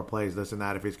on power plays, this and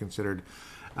that, if he's considered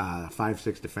 5-6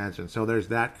 defenseman. So there's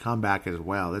that comeback as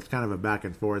well. It's kind of a back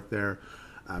and forth there.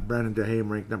 Brandon Duhaime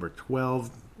ranked number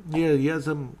 12. Yeah, he has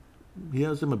some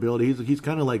ability. He's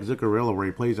kind of like Zuccarello, where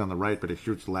he plays on the right, but he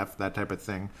shoots left, that type of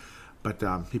thing. But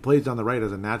he plays on the right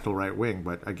as a natural right wing,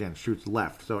 but again, shoots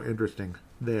left. So interesting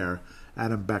there.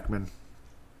 Adam Beckman.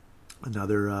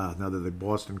 Another the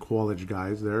Boston College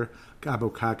guys there.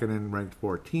 Gabo Kakinen ranked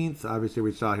 14th. Obviously,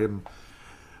 we saw him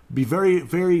be very,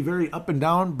 very, very up and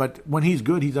down. But when he's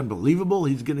good, he's unbelievable.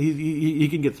 He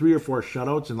can get 3 or 4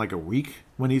 shutouts in like a week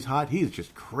when he's hot. He's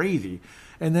just crazy.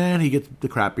 And then he gets the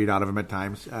crap beat out of him at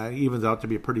times. He evens out to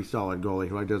be a pretty solid goalie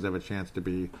who does have a chance to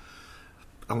be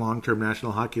a long-term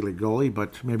National Hockey League goalie,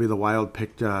 but maybe the Wild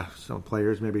picked some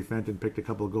players. Maybe Fenton picked a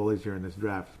couple of goalies here in this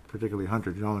draft, particularly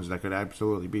Hunter Jones, that could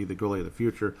absolutely be the goalie of the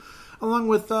future, along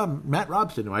with Matt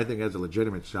Robson, who I think has a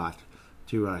legitimate shot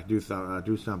to do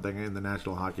something in the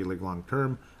National Hockey League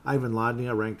long-term. Ivan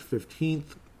Ladnia ranked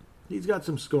 15th. He's got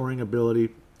some scoring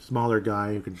ability, smaller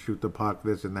guy who can shoot the puck,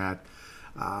 this and that.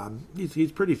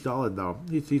 He's pretty solid, though.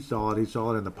 He's solid. He's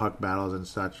solid in the puck battles and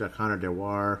such. Connor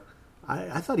Dewar,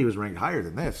 I thought he was ranked higher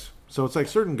than this. So it's like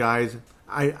certain guys,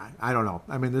 I don't know.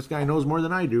 I mean, this guy knows more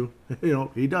than I do.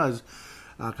 He does.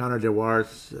 Connor Dewar,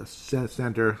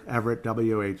 center, Everett,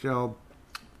 WHL.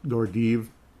 Gordeev,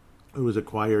 who was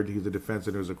acquired. He's a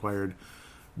defenseman who was acquired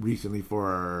recently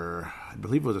for, I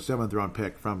believe it was a 7th-round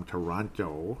pick from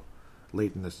Toronto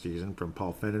late in the season from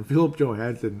Paul Fenton. Philip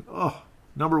Johansson,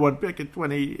 number 1 pick in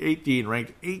 2018,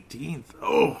 ranked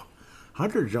 18th.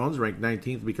 Hunter Jones ranked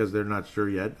 19th because they're not sure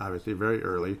yet, obviously very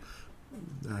early.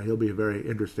 He'll be a very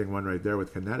interesting one right there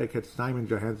with Connecticut. Simon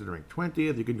Johansson ranked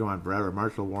 20th. You could go on forever.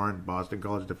 Marshall Warren, Boston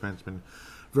College defenseman,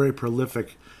 very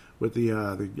prolific with the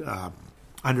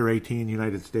under 18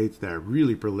 United States there.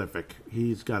 Really prolific.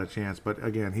 He's got a chance, but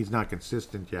again, he's not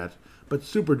consistent yet. But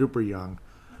super duper young.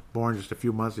 Born just a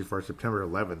few months before September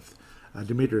 11th.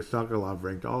 Dmitry Sokolov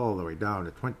ranked all the way down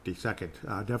to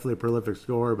 22nd. Definitely a prolific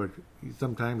scorer, but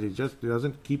sometimes he just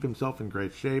doesn't keep himself in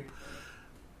great shape.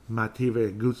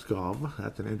 Matvey Gutskov,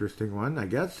 that's an interesting one, I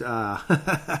guess.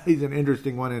 He's an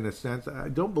interesting one in a sense. I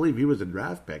don't believe he was a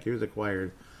draft pick. He was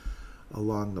acquired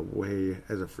along the way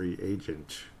as a free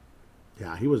agent.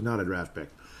 Yeah, he was not a draft pick.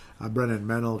 Brennan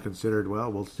Mennel considered,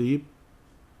 well, we'll see.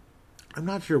 I'm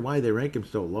not sure why they rank him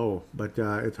so low, but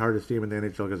it's hard to see him in the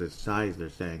NHL because of his size, they're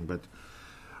saying. But,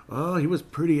 he was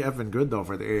pretty effing good, though,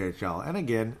 for the AHL. And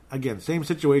again, same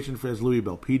situation for as Louis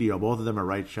Belpedio. Both of them are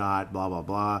right shot, blah, blah,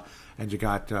 blah. And you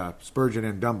got Spurgeon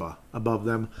and Dumba above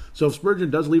them. So if Spurgeon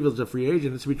does leave as a free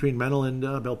agent, it's between Mennel and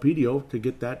Belpedio to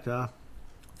get that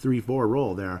 3-4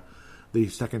 role there, the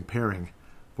second pairing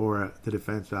for the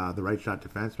defense, the right shot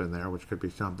defenseman there, which could be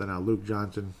something. Luke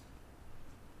Johnson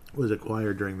was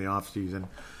acquired during the offseason.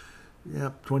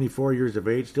 Yep, 24 years of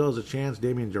age. Still has a chance.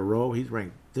 Damien Giroux, he's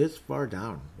ranked this far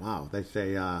down. Wow. They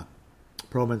say,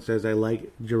 Proman says, I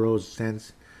like Giroux's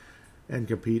sense and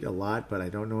compete a lot, but I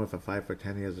don't know if a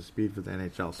 5'10" he has the speed for the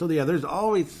NHL. So, yeah, there's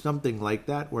always something like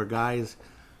that where guys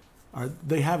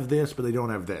they have this, but they don't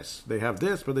have this. They have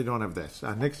this, but they don't have this.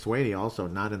 Nick Sweeney also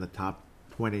not in the top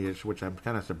 20-ish, which I'm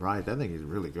kind of surprised. I think he's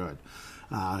really good.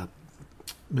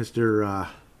 Mr.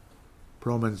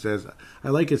 Proman says, I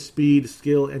like his speed,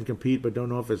 skill, and compete, but don't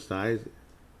know if his size.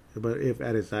 But if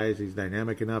at his size he's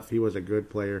dynamic enough, he was a good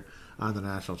player on the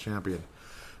national champion.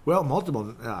 Well,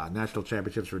 multiple national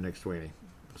championships for Nick Sweeney.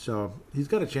 So he's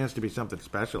got a chance to be something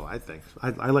special, I think.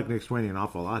 I like Nick Sweeney an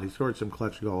awful lot. He scored some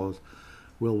clutch goals.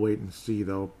 We'll wait and see,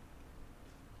 though.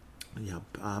 Yep.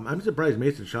 I'm surprised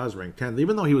Mason Shaw's ranked 10th,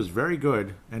 even though he was very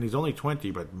good, and he's only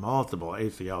 20, but multiple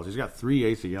ACLs. He's got 3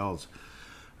 ACLs.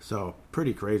 So,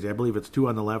 pretty crazy. I believe it's 2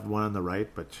 on the left, 1 on the right.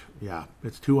 But, yeah,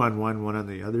 it's 2 on one, 1 on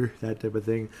the other, that type of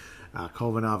thing.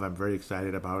 Kovanov, I'm very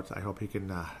excited about. I hope he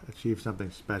can achieve something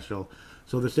special.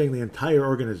 So, they're saying the entire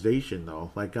organization,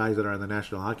 though, like guys that are in the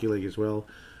National Hockey League as well,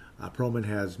 Proman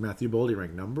has Matthew Boldy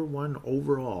ranked number 1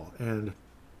 overall. And,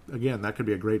 again, that could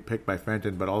be a great pick by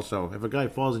Fenton. But also, if a guy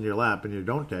falls in your lap and you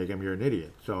don't take him, you're an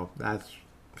idiot. So, that's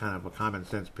kind of a common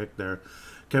sense pick there.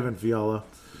 Kevin Fiala,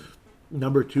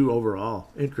 number 2 overall.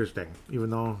 Interesting. Even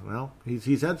though, well,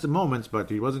 he's had some moments, but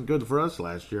he wasn't good for us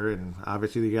last year. And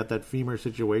obviously, they got that femur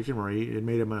situation where it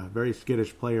made him a very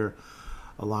skittish player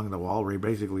along the wall, where he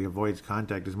basically avoids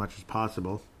contact as much as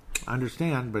possible. I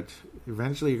understand, but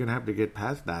eventually you're going to have to get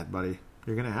past that, buddy.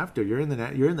 You're going to have to. You're in the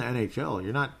NHL.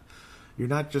 You're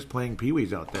not just playing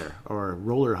peewees out there or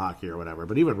roller hockey or whatever.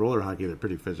 But even roller hockey, they're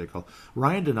pretty physical.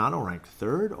 Ryan Donato ranked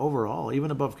 3rd overall, even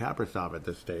above Kaprizov at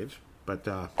this stage. But,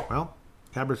 well,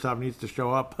 Kaprizov needs to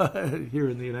show up here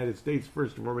in the United States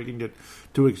first before we can get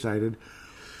too excited.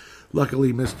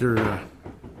 Luckily, Mr.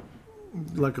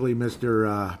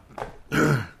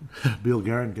 Bill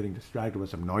Guerin getting distracted with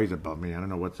some noise above me. I don't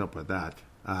know what's up with that.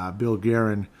 Bill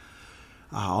Guerin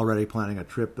already planning a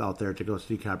trip out there to go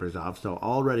see Kaprizov. So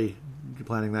already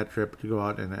planning that trip to go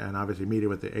out and obviously meet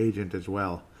with the agent as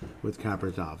well with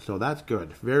Kaprizov. So that's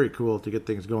good. Very cool to get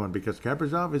things going because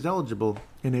Kaprizov is eligible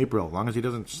in April, as long as he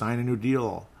doesn't sign a new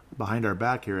deal behind our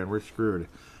back here and we're screwed.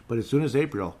 But as soon as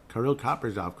April, Kirill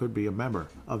Kaprizov could be a member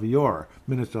of your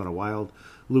Minnesota Wild.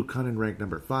 Luke Cunnin ranked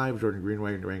number 5. Jordan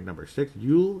Greenway ranked number 6.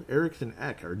 Joel Eriksson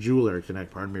Ek,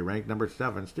 ranked number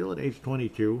 7, still at age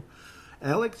 22.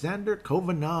 Alexander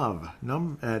Kovanov,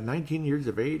 at 19 years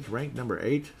of age, ranked number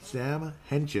 8. Sam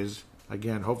Henches,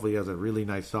 again, hopefully he has a really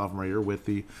nice sophomore year with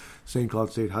the St.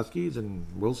 Cloud State Huskies, and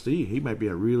we'll see. He might be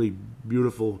a really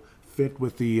beautiful fit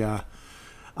with the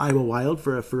Iowa Wild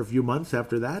for a few months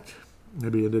after that.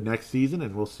 Maybe into next season,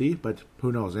 and we'll see. But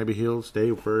who knows? Maybe he'll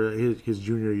stay for his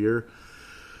junior year.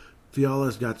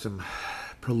 Fiala's got some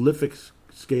prolific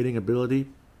skating ability.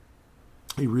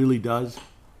 He really does.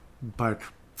 But,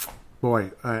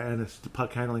 boy, and his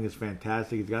puck handling is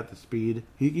fantastic. He's got the speed.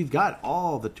 He's got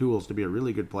all the tools to be a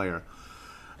really good player,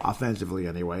 offensively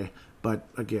anyway. But,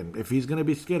 again, if he's going to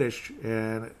be skittish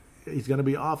and he's going to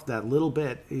be off that little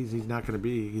bit, he's not going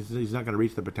to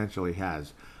reach the potential he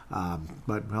has.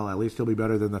 But, well, at least he'll be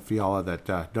better than the Fiala that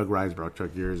Doug Risebrough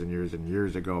took years and years and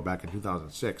years ago back in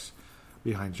 2006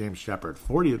 behind James Shepard.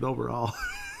 40th overall.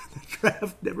 The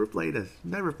draft never played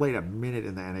a minute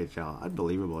in the NHL.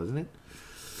 Unbelievable, isn't it?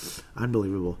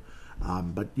 Unbelievable.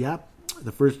 But, yeah,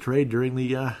 the first trade during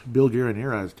the Bill Guerin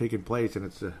era has taken place, and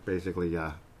it's basically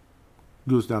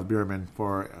Gustav Bierman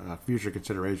for future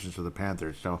considerations for the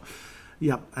Panthers. So,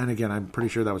 Yep, and again, I'm pretty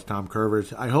sure that was Tom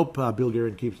Curvers. I hope Bill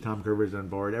Guerin keeps Tom Curvers on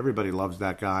board. Everybody loves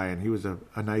that guy, and he was a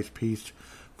nice piece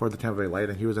for the Tampa Bay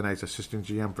Lightning. He was a nice assistant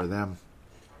GM for them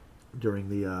during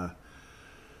the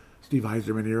Steve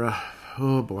Yzerman era.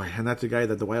 Oh, boy, and that's a guy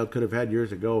that the Wild could have had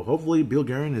years ago. Hopefully, Bill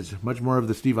Guerin is much more of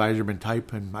the Steve Yzerman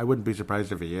type, and I wouldn't be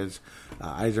surprised if he is.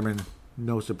 Yzerman,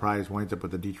 no surprise, winds up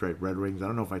with the Detroit Red Wings. I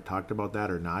don't know if I talked about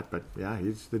that or not, but yeah,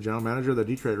 he's the general manager of the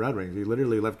Detroit Red Wings. He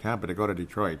literally left Tampa to go to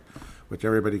Detroit, which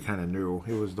everybody kind of knew.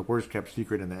 It was the worst-kept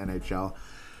secret in the NHL,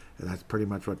 and that's pretty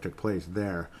much what took place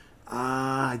there.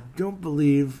 I don't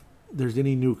believe there's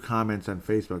any new comments on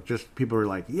Facebook. Just people are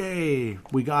like, yay,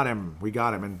 we got him,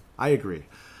 and I agree.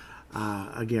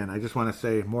 Again, I just want to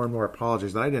say more and more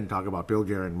apologies that I didn't talk about Bill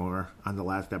Guerin more on the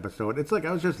last episode. It's like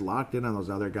I was just locked in on those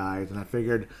other guys, and I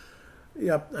figured,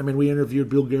 yep, I mean, we interviewed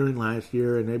Bill Guerin last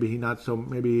year, and maybe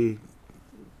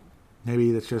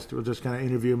that's just, we'll just kind of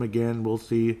interview him again. We'll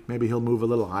see. Maybe he'll move a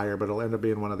little higher, but he'll end up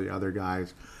being one of the other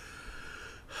guys.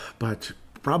 But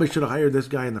probably should have hired this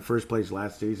guy in the first place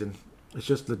last season. It's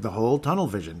just the whole tunnel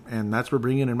vision, and that's where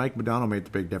bringing in Mike Modano made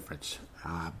the big difference.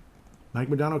 Mike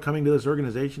Modano coming to this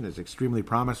organization is extremely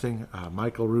promising.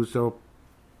 Michael Russo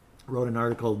wrote an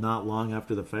article not long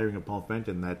after the firing of Paul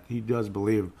Fenton that he does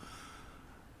believe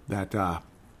that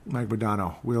Mike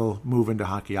Modano will move into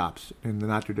hockey ops in the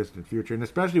not-too-distant future, and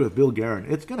especially with Bill Guerin,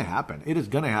 it's going to happen. It is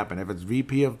going to happen. If it's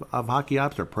VP of hockey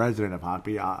ops or president of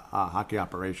hockey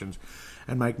operations,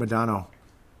 and Mike Modano,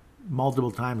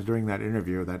 multiple times during that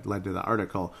interview that led to the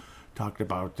article, talked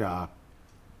about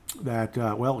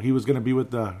he was going to be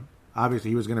with the... Obviously,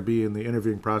 he was going to be in the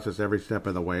interviewing process every step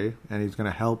of the way, and he's going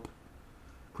to help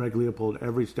Craig Leopold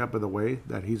every step of the way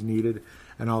that he's needed,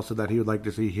 and also that he would like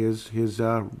to see his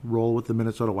role with the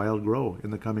Minnesota Wild grow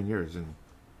in the coming years. And,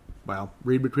 well,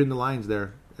 read between the lines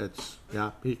there.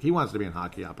 He wants to be in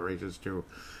hockey operations too,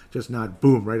 just not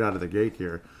boom right out of the gate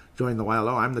here. Join the Wild.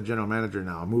 Oh, I'm the general manager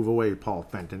now. Move away, Paul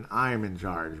Fenton. I'm in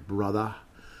charge, brother.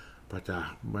 But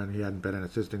when he hadn't been an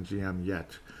assistant GM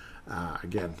yet,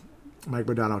 again, Mike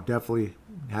Modano definitely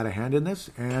had a hand in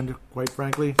this, and quite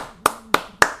frankly,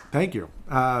 thank you.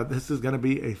 This is going to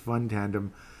be a fun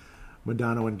tandem.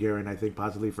 Modano and Guerin, I think,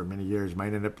 possibly for many years,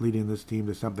 might end up leading this team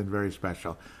to something very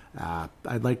special.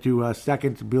 I'd like to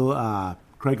second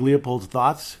Craig Leopold's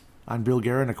thoughts on Bill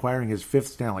Guerin acquiring his 5th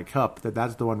Stanley Cup.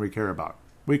 That's the one we care about.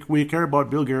 We care about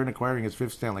Bill Guerin acquiring his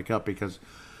 5th Stanley Cup because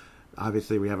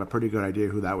obviously we have a pretty good idea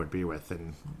who that would be with,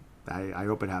 and I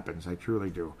hope it happens. I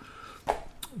truly do.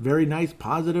 Very nice,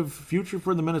 positive future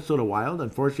for the Minnesota Wild.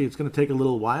 Unfortunately, it's going to take a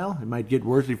little while. It might get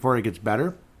worse before it gets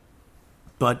better.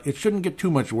 But it shouldn't get too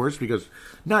much worse because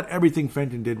not everything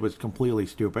Fenton did was completely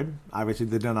stupid. Obviously,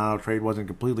 the Donato trade wasn't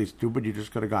completely stupid. You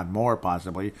just could have gotten more,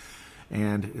 possibly.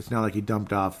 And it's not like he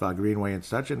dumped off Greenway and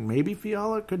such. And maybe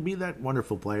Fiala could be that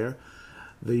wonderful player.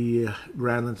 The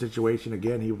Granlund situation,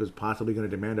 again, he was possibly going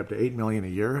to demand up to $8 million a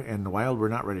year. And the Wild were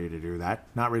not ready to do that.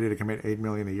 Not ready to commit $8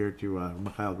 million a year to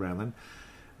Mikhail Granlund.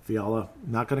 Fiala,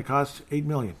 not going to cost $8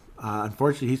 million.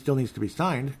 Unfortunately, he still needs to be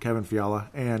signed, Kevin Fiala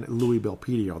and Louis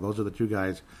Belpedio. Those are the two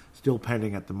guys still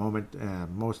pending at the moment.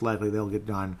 Most likely they'll get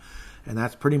done. And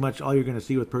that's pretty much all you're going to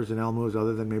see with personnel moves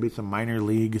other than maybe some minor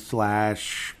league /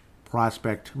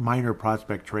 minor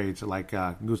prospect trades like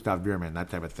Gustav Bierman,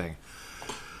 that type of thing.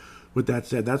 With that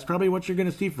said, that's probably what you're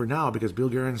going to see for now because Bill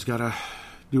Guerin's got to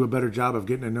do a better job of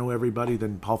getting to know everybody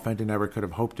than Paul Fenton ever could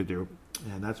have hoped to do.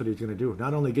 And that's what he's going to do.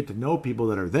 Not only get to know people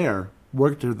that are there,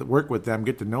 work with them,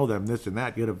 get to know them, this and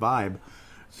that, get a vibe,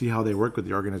 see how they work with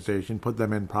the organization, put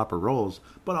them in proper roles,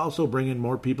 but also bring in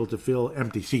more people to fill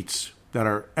empty seats that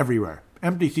are everywhere.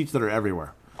 Empty seats that are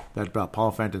everywhere. That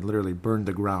Paul Fenton literally burned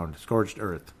the ground, scorched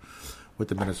earth with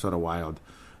the Minnesota Wild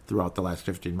throughout the last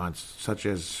 15 months, such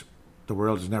as the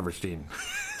world has never seen.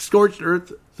 Scorched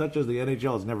earth such as the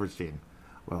NHL has never seen.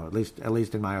 Well, at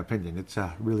least in my opinion, it's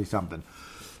really something.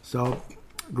 So,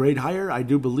 great hire, I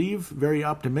do believe. Very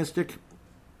optimistic.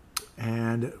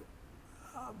 And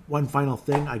one final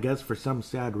thing, I guess, for some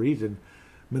sad reason,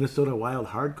 Minnesota Wild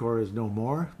Hardcore is no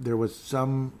more. There was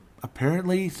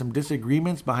apparently some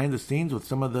disagreements behind the scenes with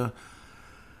some of the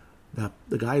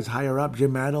guys higher up,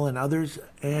 Jim Maddle and others,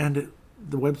 and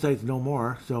the website's no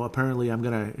more. So apparently I'm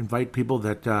going to invite people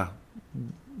that... to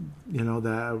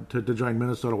join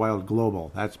Minnesota Wild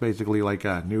Global. That's basically like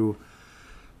a new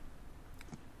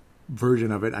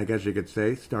version of it, I guess you could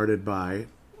say, started by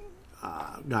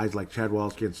guys like Chad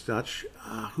Walski and such.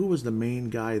 Who was the main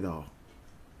guy, though?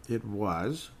 It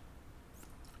was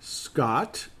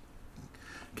Scott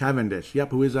Cavendish.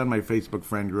 Yep, who is on my Facebook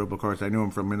friend group. Of course, I knew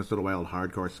him from Minnesota Wild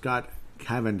Hardcore. Scott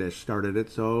Cavendish started it,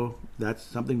 so that's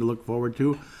something to look forward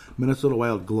to. Minnesota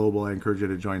Wild Global, I encourage you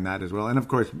to join that as well. And of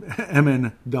course,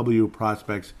 MNW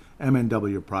Prospects,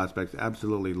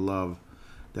 absolutely love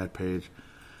that page.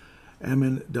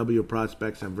 MNW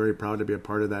Prospects, I'm very proud to be a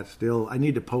part of that still. I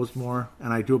need to post more,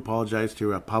 and I do apologize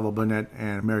to Pavel Burnett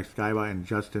and Marek Skyba and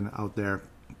Justin out there.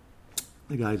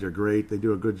 The guys are great. They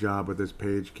do a good job with this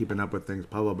page, keeping up with things.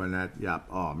 Pavel Burnett, yeah,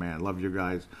 oh man, love you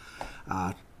guys.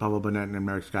 Pavel Burnett and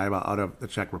Marek Skyba out of the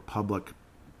Czech Republic,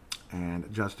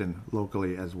 and Justin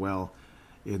locally as well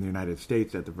in the United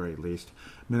States at the very least.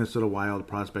 Minnesota Wild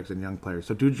Prospects and Young Players.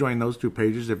 So do join those two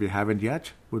pages if you haven't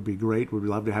yet. Would be great. Would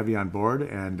love to have you on board.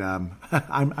 And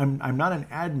I'm not an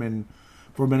admin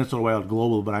for Minnesota Wild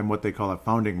Global, but I'm what they call a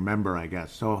founding member, I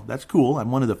guess. So that's cool. I'm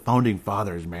one of the founding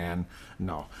fathers, man.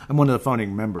 No, I'm one of the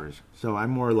founding members. So I'm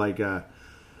more like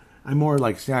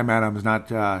Sam Adams, not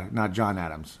John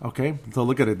Adams. Okay, so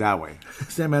look at it that way.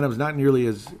 Sam Adams not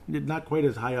quite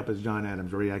as high up as John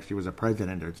Adams, where he actually was a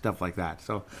president or stuff like that.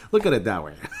 So look at it that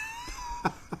way.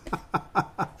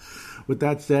 With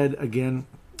that said, again,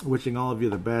 wishing all of you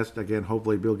the best. Again,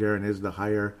 hopefully Bill Guerin is the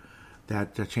hire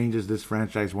that changes this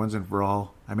franchise once and for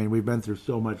all. I mean, we've been through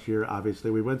so much here, obviously.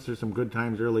 We went through some good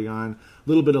times early on. A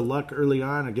little bit of luck early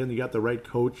on. Again, you got the right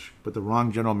coach, but the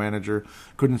wrong general manager.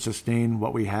 Couldn't sustain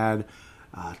what we had.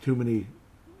 Too many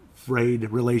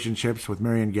frayed relationships with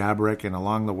Marian Gaborik, and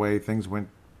along the way, things went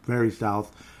very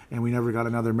south, and we never got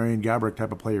another Marian Gaborik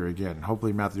type of player again.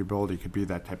 Hopefully Matthew Boldy could be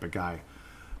that type of guy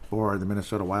for the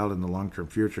Minnesota Wild in the long-term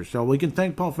future. So we can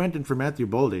thank Paul Fenton for Matthew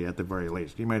Boldy at the very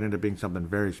least. He might end up being something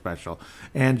very special.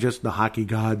 And just the hockey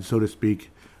god, so to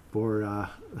speak, for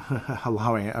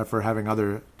having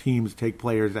other teams take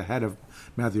players ahead of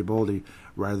Matthew Boldy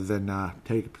rather than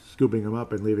scooping him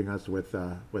up and leaving us with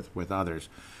others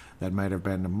that might have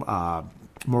been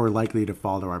more likely to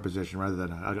fall to our position rather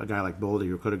than a guy like Boldy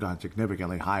who could have gone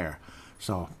significantly higher.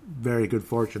 So very good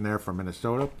fortune there for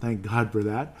Minnesota. Thank God for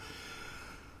that.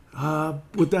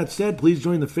 With that said, please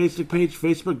join the Facebook page,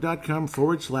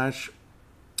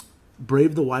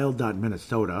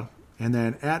 facebook.com/BraveTheWild.Minnesota. And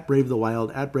then at Brave the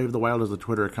Wild is the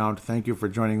Twitter account. Thank you for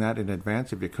joining that in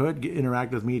advance. If you could,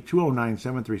 interact with me,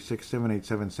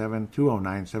 209-736-7877.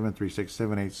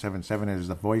 209-736-7877 is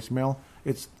the voicemail.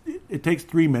 It takes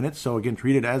 3 minutes, so again,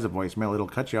 treat it as a voicemail. It'll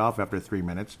cut you off after 3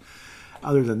 minutes.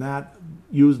 Other than that,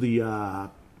 use the, I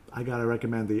gotta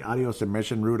recommend the audio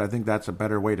submission route. I think that's a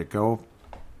better way to go.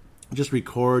 Just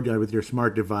record with your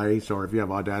smart device, or if you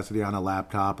have Audacity on a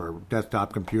laptop or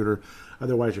desktop computer,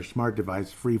 otherwise your smart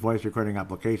device, free voice recording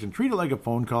application. Treat it like a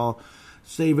phone call,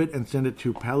 save it, and send it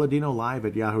to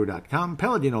PaladinoLive@yahoo.com.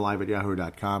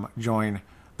 PaladinoLive@yahoo.com. Join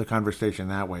the conversation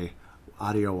that way,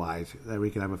 audio-wise, that we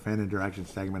can have a fan interaction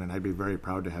segment, and I'd be very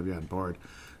proud to have you on board.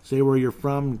 Say where you're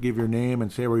from, give your name,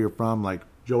 and say where you're from, like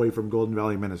Joey from Golden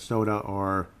Valley, Minnesota,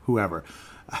 or whoever.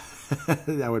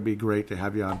 That would be great to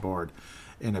have you on board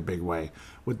in a big way.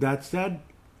 With that said,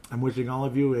 I'm wishing all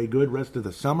of you a good rest of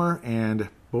the summer, and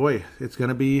boy, it's going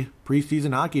to be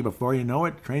preseason hockey before you know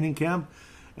it, training camp,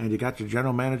 and you got your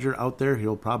general manager out there.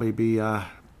 He'll probably be,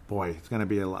 it's going to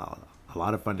be a lot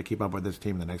of fun to keep up with this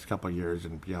team the next couple of years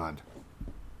and beyond.